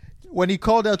 when he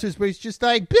called out to his brother, he's just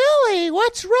like, Billy,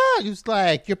 what's wrong? He was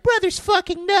like, your brother's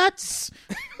fucking nuts.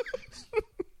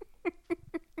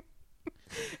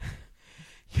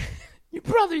 Your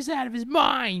brother's out of his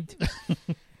mind.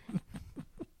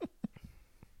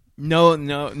 No,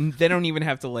 they don't even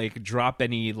have to drop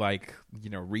any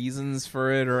reasons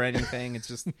for it or anything. It's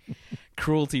just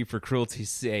cruelty for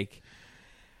cruelty's sake.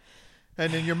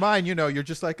 And in your mind, you're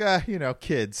just like,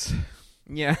 kids.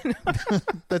 Yeah,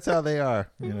 That's how they are.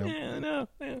 You know. yeah, I know.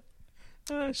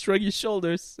 Yeah. Shrug your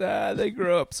shoulders. They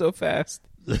grow up so fast.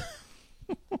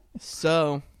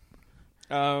 So,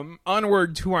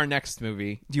 onward to our next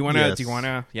movie. Do you want to? Yes. Do you want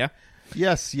to? Yeah.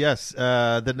 Yes.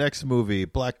 The next movie,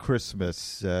 Black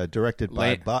Christmas, directed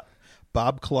by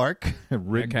Bob Clark,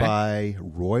 written by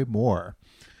Roy Moore.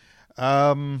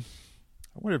 I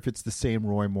wonder if it's the same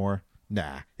Roy Moore.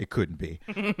 Nah, it couldn't be.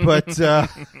 But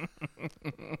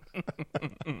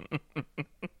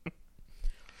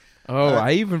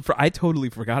I totally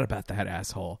forgot about that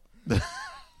asshole.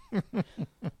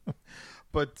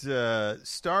 But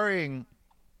starring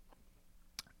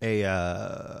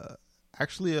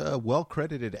actually a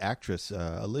well-credited actress,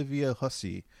 Olivia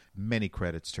Hussey, many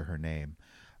credits to her name.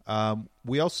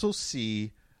 We also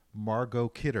see Margot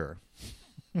Kidder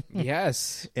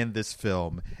Yes. in this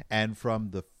film, and from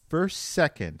the first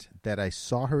second that I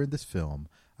saw her in this film,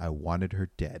 I wanted her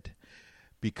dead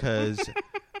because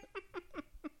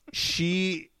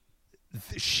she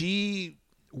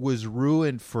was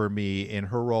ruined for me in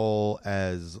her role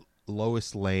as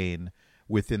Lois Lane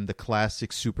within the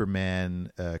classic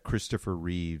Superman Christopher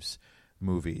Reeves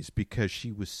movies, because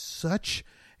she was such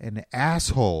an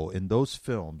asshole in those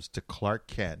films to Clark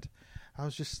Kent. I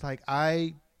was just like,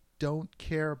 I don't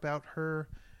care about her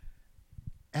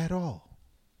at all.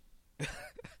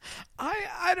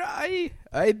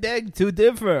 I beg to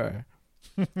differ.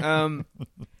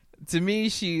 To me,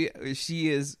 she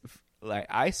is like,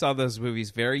 I saw those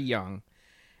movies very young,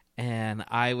 and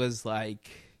I was like,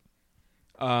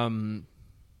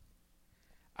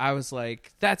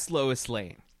 that's Lois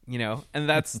Lane, you know, and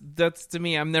that's to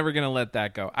me, I'm never gonna let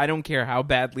that go. I don't care how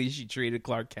badly she treated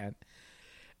Clark Kent.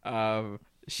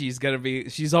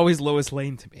 She's always Lois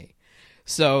Lane to me.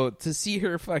 So to see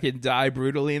her fucking die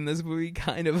brutally in this movie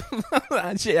kind of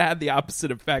actually had the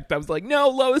opposite effect. I was like, no,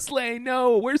 Lois Lane,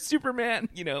 no, where's Superman?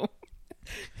 You know,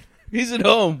 he's at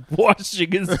home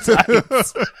washing his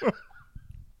tights.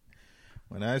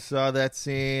 When I saw that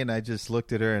scene, I just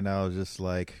looked at her and I was just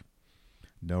like,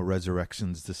 no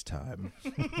resurrections this time.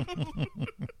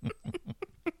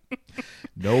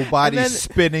 Nobody's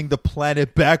spinning the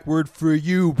planet backward for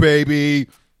you, baby.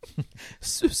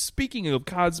 So speaking of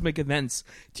cosmic events,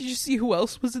 did you see who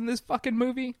else was in this fucking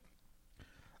movie?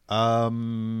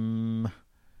 Damn,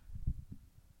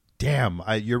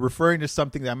 you're referring to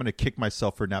something that I'm going to kick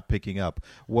myself for not picking up.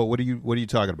 What are you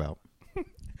talking about?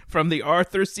 From the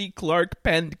Arthur C. Clarke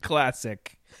penned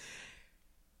classic,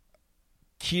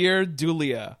 Keir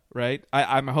Dullea, right?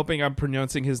 I'm hoping I'm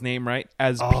pronouncing his name right,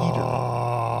 as Peter.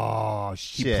 Oh,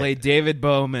 shit. He played David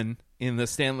Bowman in the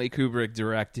Stanley Kubrick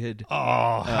directed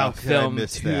how could film I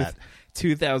miss that?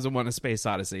 2001: A Space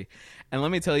Odyssey. And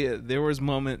let me tell you, there was a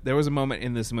moment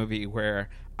in this movie where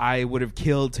I would have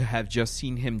killed to have just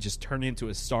seen him just turn into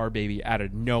a star baby out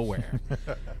of nowhere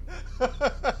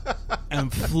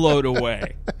and float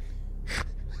away.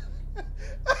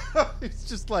 It's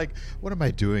just like, what am I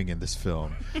doing in this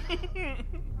film?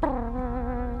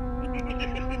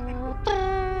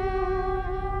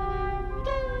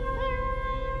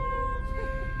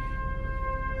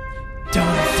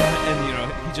 And you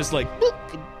know, he just like boop,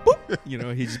 boop, you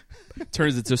know, he just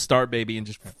turns into a star baby and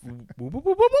just whoop, whoop,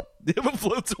 whoop, whoop, whoop,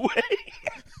 floats away.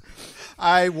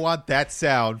 I want that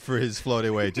sound for his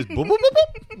floating away. Just boop, boop,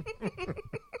 boop, boop.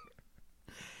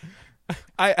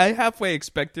 I halfway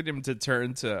expected him to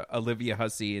turn to Olivia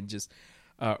Hussey and just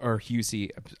or Husey.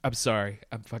 I'm sorry,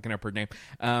 I'm fucking up her name.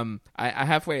 I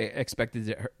halfway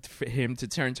expected him to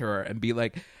turn to her and be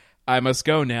like, I must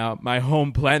go now. My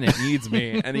home planet needs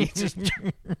me. And he just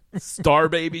star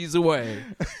babies away.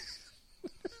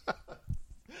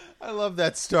 I love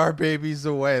that star babies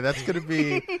away. That's going to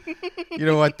be, you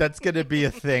know what? That's going to be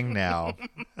a thing now.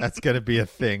 That's going to be a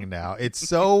thing now. It's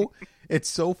so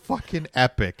fucking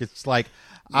epic. It's like,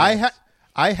 yes.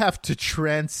 I have to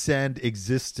transcend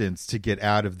existence to get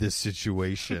out of this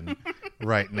situation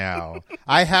right now.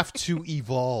 I have to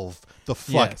evolve the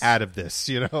fuck out of this,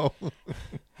 you know?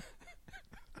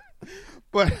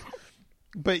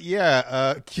 But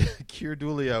yeah, Keir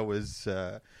Dullea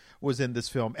was in this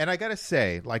film, and I gotta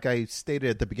say, like I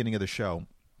stated at the beginning of the show,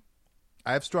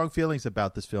 I have strong feelings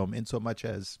about this film, in so much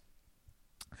as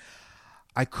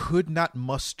I could not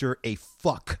muster a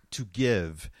fuck to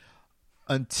give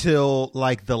until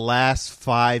like the last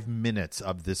 5 minutes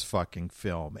of this fucking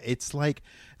film. It's like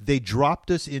they dropped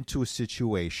us into a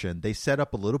situation. They set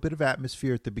up a little bit of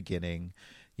atmosphere at the beginning.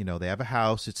 You know, they have a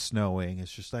house, it's snowing.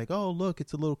 It's just like, oh, look,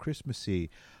 it's a little Christmassy.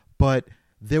 But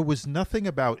there was nothing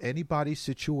about anybody's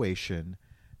situation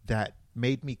that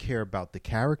made me care about the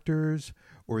characters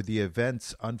or the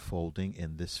events unfolding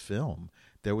in this film.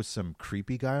 there was some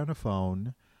creepy guy on the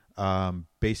phone,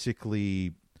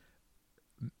 basically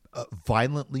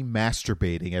violently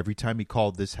masturbating every time he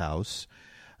called this house,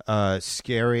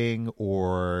 scaring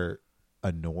or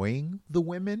annoying the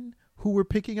women who were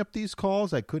picking up these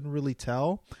calls. I couldn't really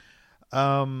tell.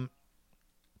 And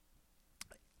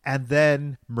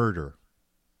then murder.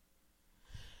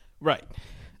 Right.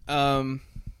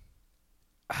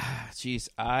 Geez,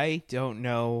 I don't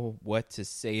know what to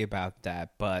say about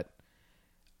that, but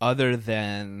other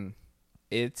than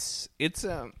it's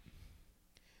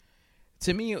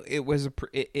to me it was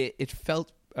it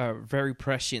felt very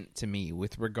prescient to me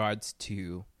with regards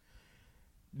to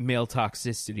male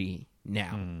toxicity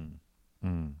now.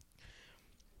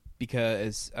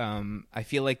 Because I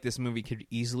feel like this movie could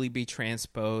easily be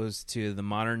transposed to the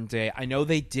modern day. I know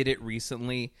they did it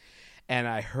recently, and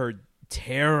I heard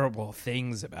terrible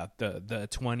things about the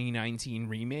 2019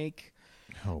 remake.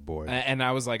 Oh, boy. And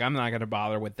I was like, I'm not going to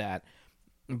bother with that.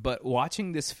 But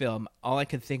watching this film, all I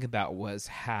could think about was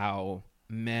how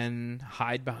men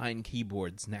hide behind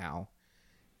keyboards now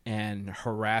and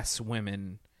harass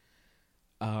women.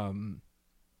 And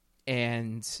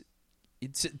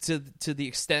to the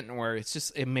extent where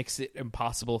it makes it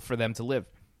impossible for them to live.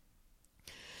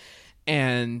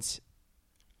 And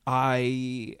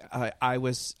I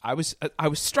was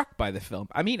struck by the film.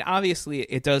 I mean, obviously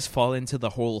it does fall into the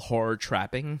whole horror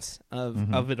trappings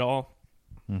of it all.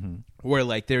 Where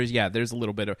like there's a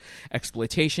little bit of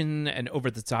exploitation and over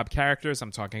the top characters.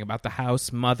 I'm talking about the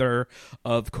house mother,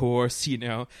 of course,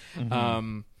 and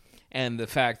the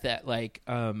fact that like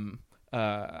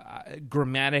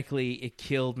grammatically it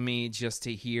killed me just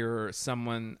to hear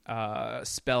someone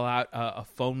spell out a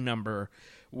phone number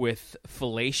with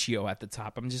fellatio at the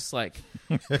top. I'm just like,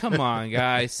 come on,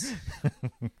 guys.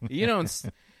 You don't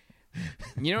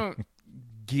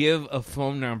give a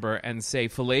phone number and say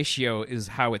fellatio is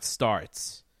how it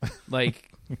starts.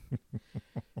 Like,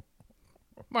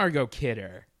 Margot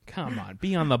Kidder, come on,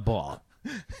 be on the ball.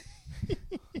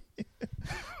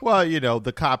 Well,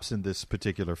 the cops in this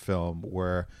particular film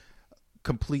were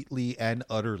completely and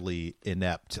utterly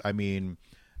inept. I mean,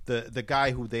 the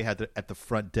guy who they had at the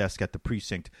front desk at the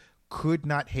precinct could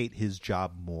not hate his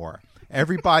job more.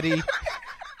 Everybody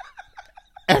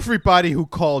who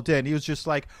called in, he was just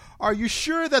like, are you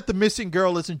sure that the missing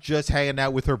girl isn't just hanging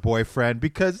out with her boyfriend?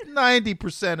 Because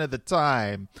 90% of the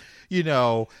time,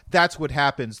 that's what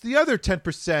happens. The other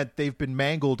 10%, they've been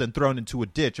mangled and thrown into a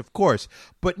ditch, of course.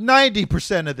 But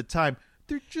 90% of the time,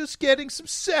 they're just getting some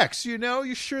sex,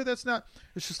 You sure that's not...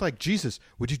 It's just like, Jesus,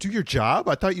 would you do your job?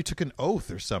 I thought you took an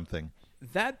oath or something.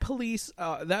 That police...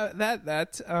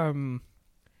 that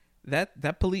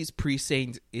police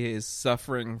precinct is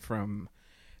suffering from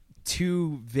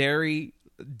two very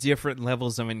different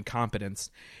levels of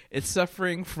incompetence. It's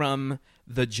suffering from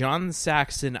the John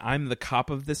Saxon, I'm the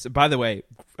cop of this. By the way,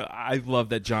 I love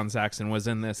that John Saxon was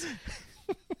in this.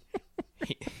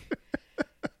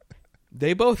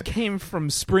 They both came from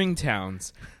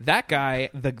Springtowns. That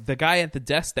guy, the guy at the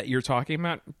desk that you're talking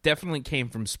about, definitely came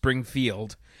from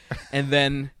Springfield. And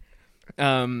then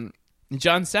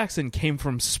John Saxon came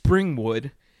from Springwood,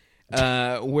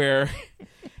 where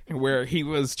he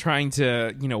was trying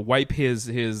to, wipe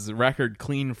his record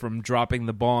clean from dropping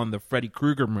the ball on the Freddy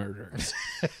Krueger murders.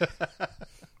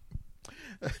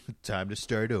 Time to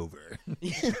start over.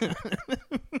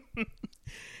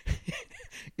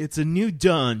 It's a new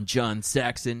dawn, John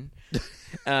Saxon.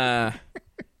 But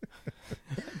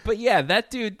yeah,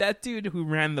 that dude who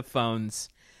ran the phones,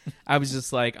 I was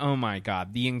just like, oh my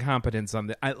God, the incompetence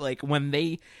on when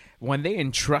they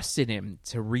entrusted him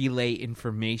to relay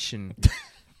information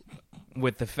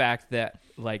with the fact that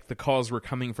like the calls were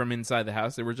coming from inside the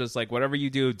house. They were just like, whatever you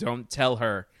do, don't tell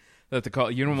her that the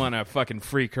call, you don't want to fucking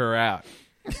freak her out.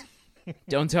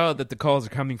 Don't tell her that the calls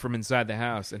are coming from inside the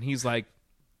house. And he's like,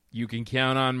 you can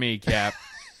count on me, Cap.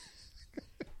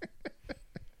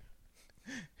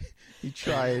 He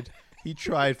tried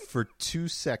for 2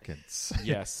 seconds.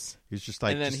 Yes. He's just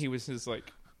like, and then he was just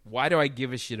like, why do I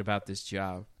give a shit about this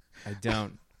job? I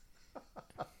don't.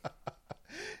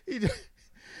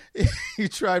 He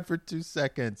tried for 2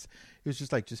 seconds. He was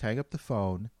just like, just hang up the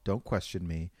phone, don't question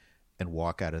me, and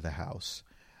walk out of the house.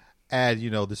 And,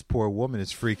 this poor woman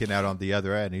is freaking out on the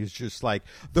other end. He's just like,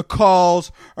 the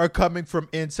calls are coming from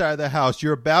inside the house.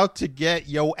 You're about to get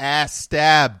your ass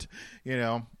stabbed.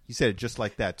 He said it just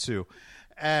like that, too.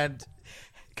 And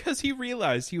because he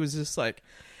realized, he was just like,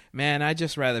 man, I'd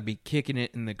just rather be kicking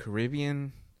it in the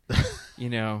Caribbean,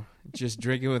 just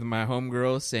drinking with my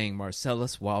homegirl saying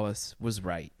Marcellus Wallace was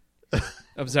right.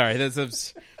 I'm sorry.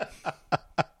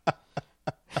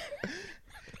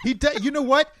 You know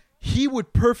what? he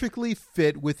would perfectly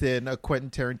fit within a Quentin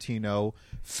Tarantino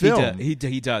film. He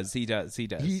does.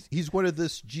 He's one of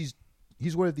this.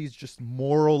 He's one of these just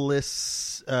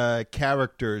moralless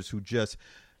characters who just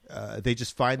they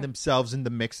just find themselves in the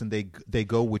mix and they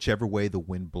go whichever way the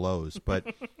wind blows.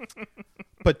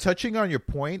 But touching on your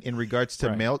point in regards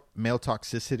to male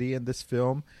toxicity in this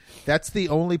film, that's the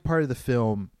only part of the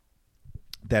film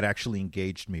that actually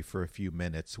engaged me for a few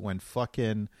minutes when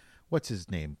fucking what's his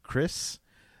name, Chris,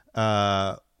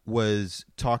 was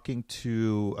talking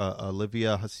to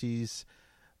Olivia Hussey's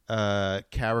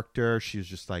character. She was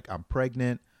just like, I'm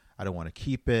pregnant. I don't want to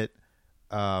keep it.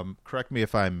 Correct me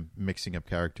if I'm mixing up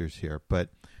characters here, but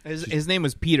his name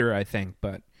was Peter, I think,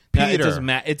 but Peter.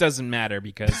 It doesn't matter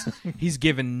because he's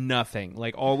given nothing.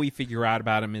 Like, all we figure out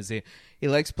about him is he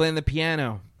likes playing the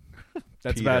piano.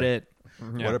 That's Peter. about it.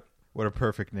 Yeah. What a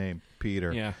perfect name,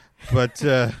 Peter. Yeah. But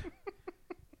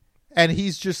and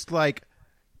he's just like,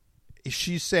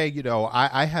 she's saying, you know,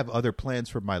 I have other plans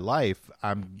for my life.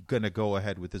 I'm going to go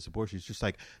ahead with this abortion. She's just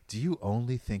like, do you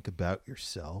only think about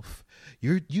yourself?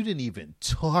 You didn't even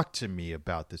talk to me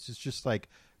about this. It's just like,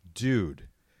 dude,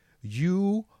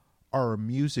 you are a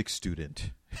music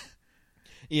student.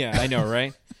 Yeah, I know,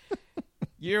 right?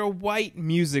 You're a white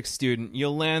music student.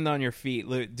 You'll land on your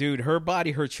feet. Dude, her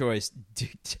body, her choice.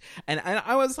 Dude. And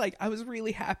I was like, I was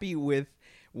really happy with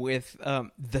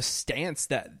the stance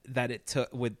that it took,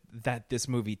 that this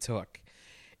movie took.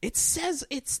 It says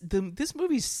this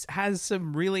movie has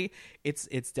some really,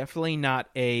 it's definitely not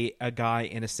a guy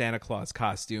in a Santa Claus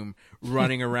costume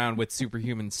running around with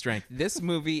superhuman strength. This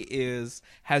movie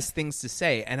has things to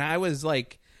say, and I was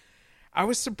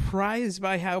surprised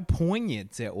by how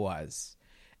poignant it was,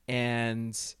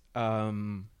 and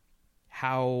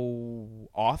how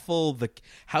awful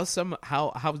how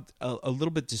a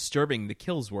little bit disturbing the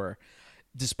kills were,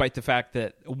 despite the fact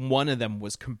that one of them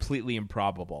was completely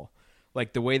improbable.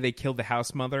 Like, the way they killed the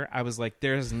house mother, I was like,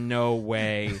 there's no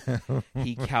way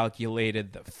he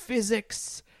calculated the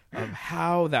physics of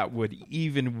how that would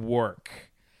even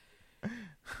work.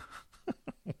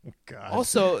 God.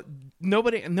 Also,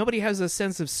 nobody has a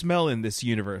sense of smell in this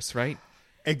universe, right?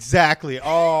 Exactly.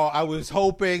 Oh, I was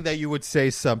hoping that you would say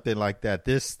something like that.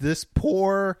 This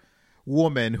poor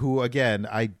woman who, again,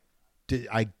 I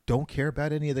don't care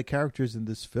about any of the characters in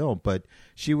this film, but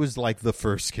she was like the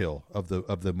first kill of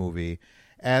the movie,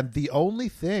 and the only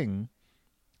thing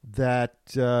that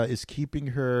is keeping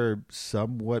her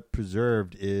somewhat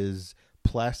preserved is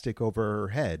plastic over her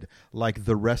head, like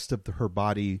the rest of her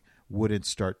body wouldn't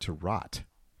start to rot.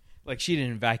 Like, she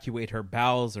didn't evacuate her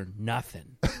bowels or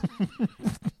nothing.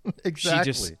 Exactly. She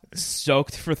just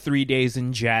soaked for 3 days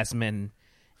in jasmine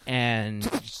and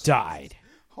died.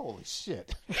 Holy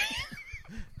shit.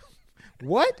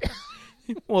 What?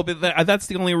 Well, but that's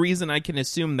the only reason I can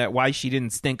assume that why she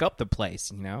didn't stink up the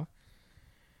place, you know?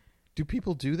 Do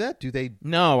people do that? Do they?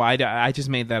 No, I just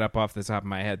made that up off the top of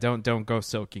my head. Don't go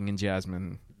soaking in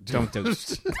jasmine. Don't do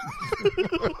it.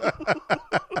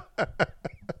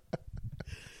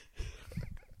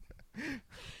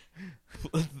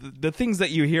 The things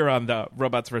that you hear on the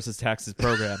Robots vs. Taxes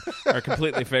program are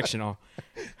completely fictional.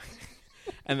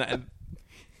 And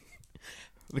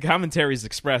the commentaries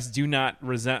expressed do not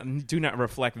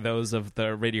reflect those of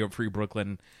the Radio Free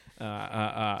Brooklyn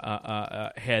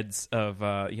heads of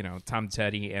Tom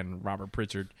Teddy and Robert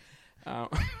Pritchard.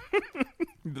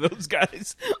 Those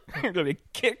guys are going to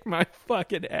kick my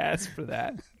fucking ass for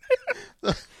that.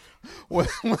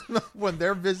 When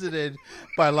they're visited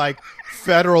by like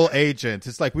federal agents,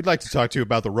 it's like, we'd like to talk to you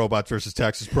about the Robots versus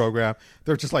Taxes program.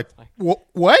 They're just like,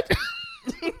 what?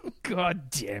 God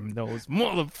damn those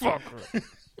motherfuckers.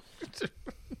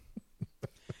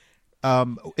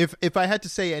 If I had to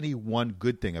say any one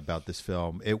good thing about this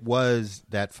film, it was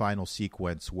that final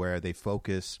sequence where they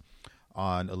focus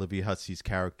on Olivia Hussey's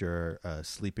character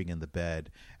sleeping in the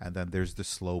bed, and then there's the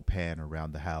slow pan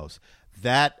around the house.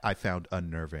 That I found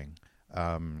unnerving.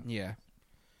 Yeah,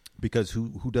 because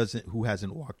who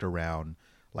hasn't walked around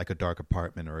like a dark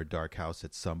apartment or a dark house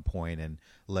at some point and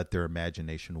let their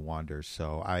imagination wander?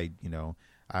 So I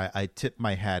tip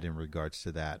my hat in regards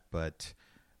to that. But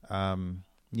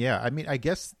yeah, I mean, I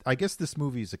guess this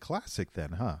movie is a classic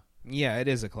then, huh? Yeah, it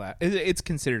is a it's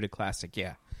considered a classic.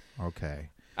 Yeah. Okay.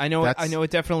 I know it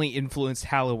definitely influenced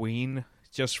Halloween.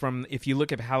 Just from, if you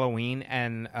look at Halloween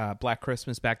and Black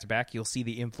Christmas back to back, you'll see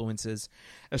the influences,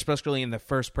 especially in the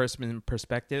first person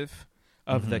perspective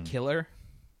of the killer.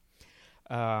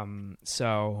 Yeah.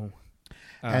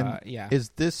 Is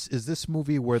this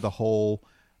movie where the whole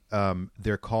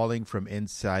they're calling from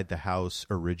inside the house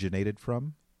originated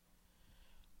from?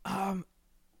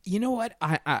 You know what?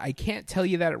 I can't tell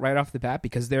you that right off the bat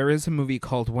because there is a movie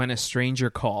called When a Stranger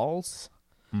Calls.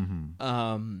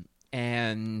 Mm-hmm.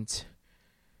 And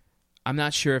I'm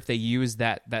not sure if they use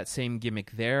that same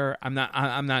gimmick there. I'm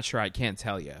not sure. I can't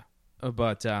tell you.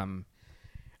 But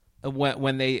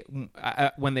when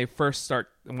they first start,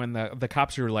 when the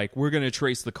cops are like, we're going to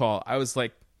trace the call, I was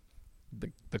like,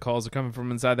 the calls are coming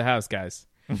from inside the house, guys.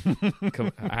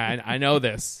 I know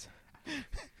this.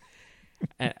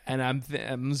 And I'm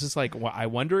just like, well, I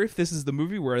wonder if this is the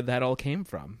movie where that all came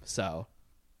from. So,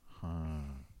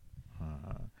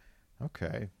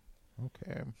 okay.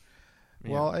 Yeah.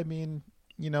 Well, I mean,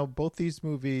 both these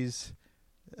movies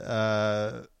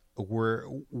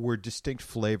were distinct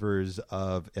flavors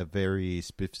of a very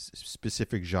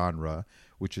specific genre,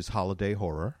 which is holiday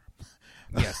horror.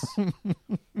 Yes.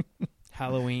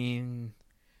 Halloween,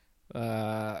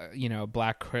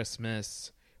 Black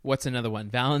Christmas. What's another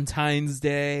one? Valentine's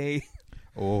Day.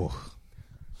 Oh.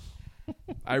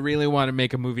 I really want to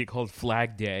make a movie called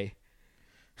Flag Day.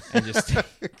 And just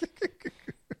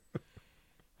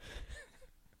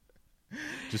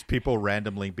just people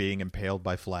randomly being impaled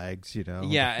by flags,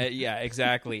 Yeah,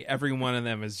 exactly. Every one of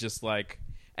them is just like,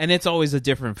 and it's always a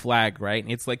different flag, right?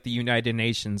 It's like the United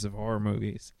Nations of horror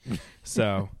movies.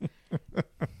 So,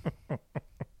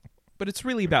 but it's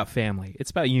really about family. It's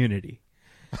about unity.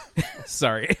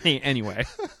 Sorry. Anyway.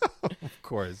 Of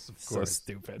course. So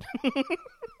stupid.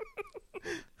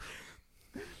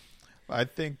 I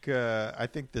think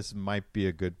this might be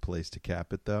a good place to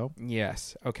cap it, though.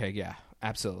 Yes. Okay. Yeah.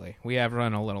 Absolutely. We have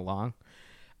run a little long.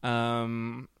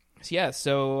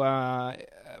 So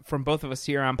from both of us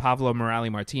here, I'm Pablo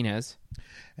Morales Martinez.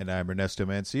 And I'm Ernesto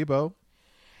Mancibo.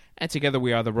 And together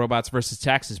we are the Robots vs.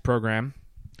 Taxes program.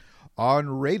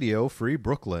 On Radio Free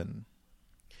Brooklyn.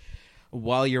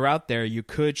 While you're out there, you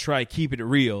could try keeping it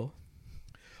real.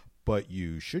 But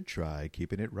you should try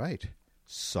keeping it right.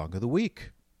 Song of the Week.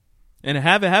 And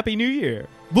have a Happy New Year.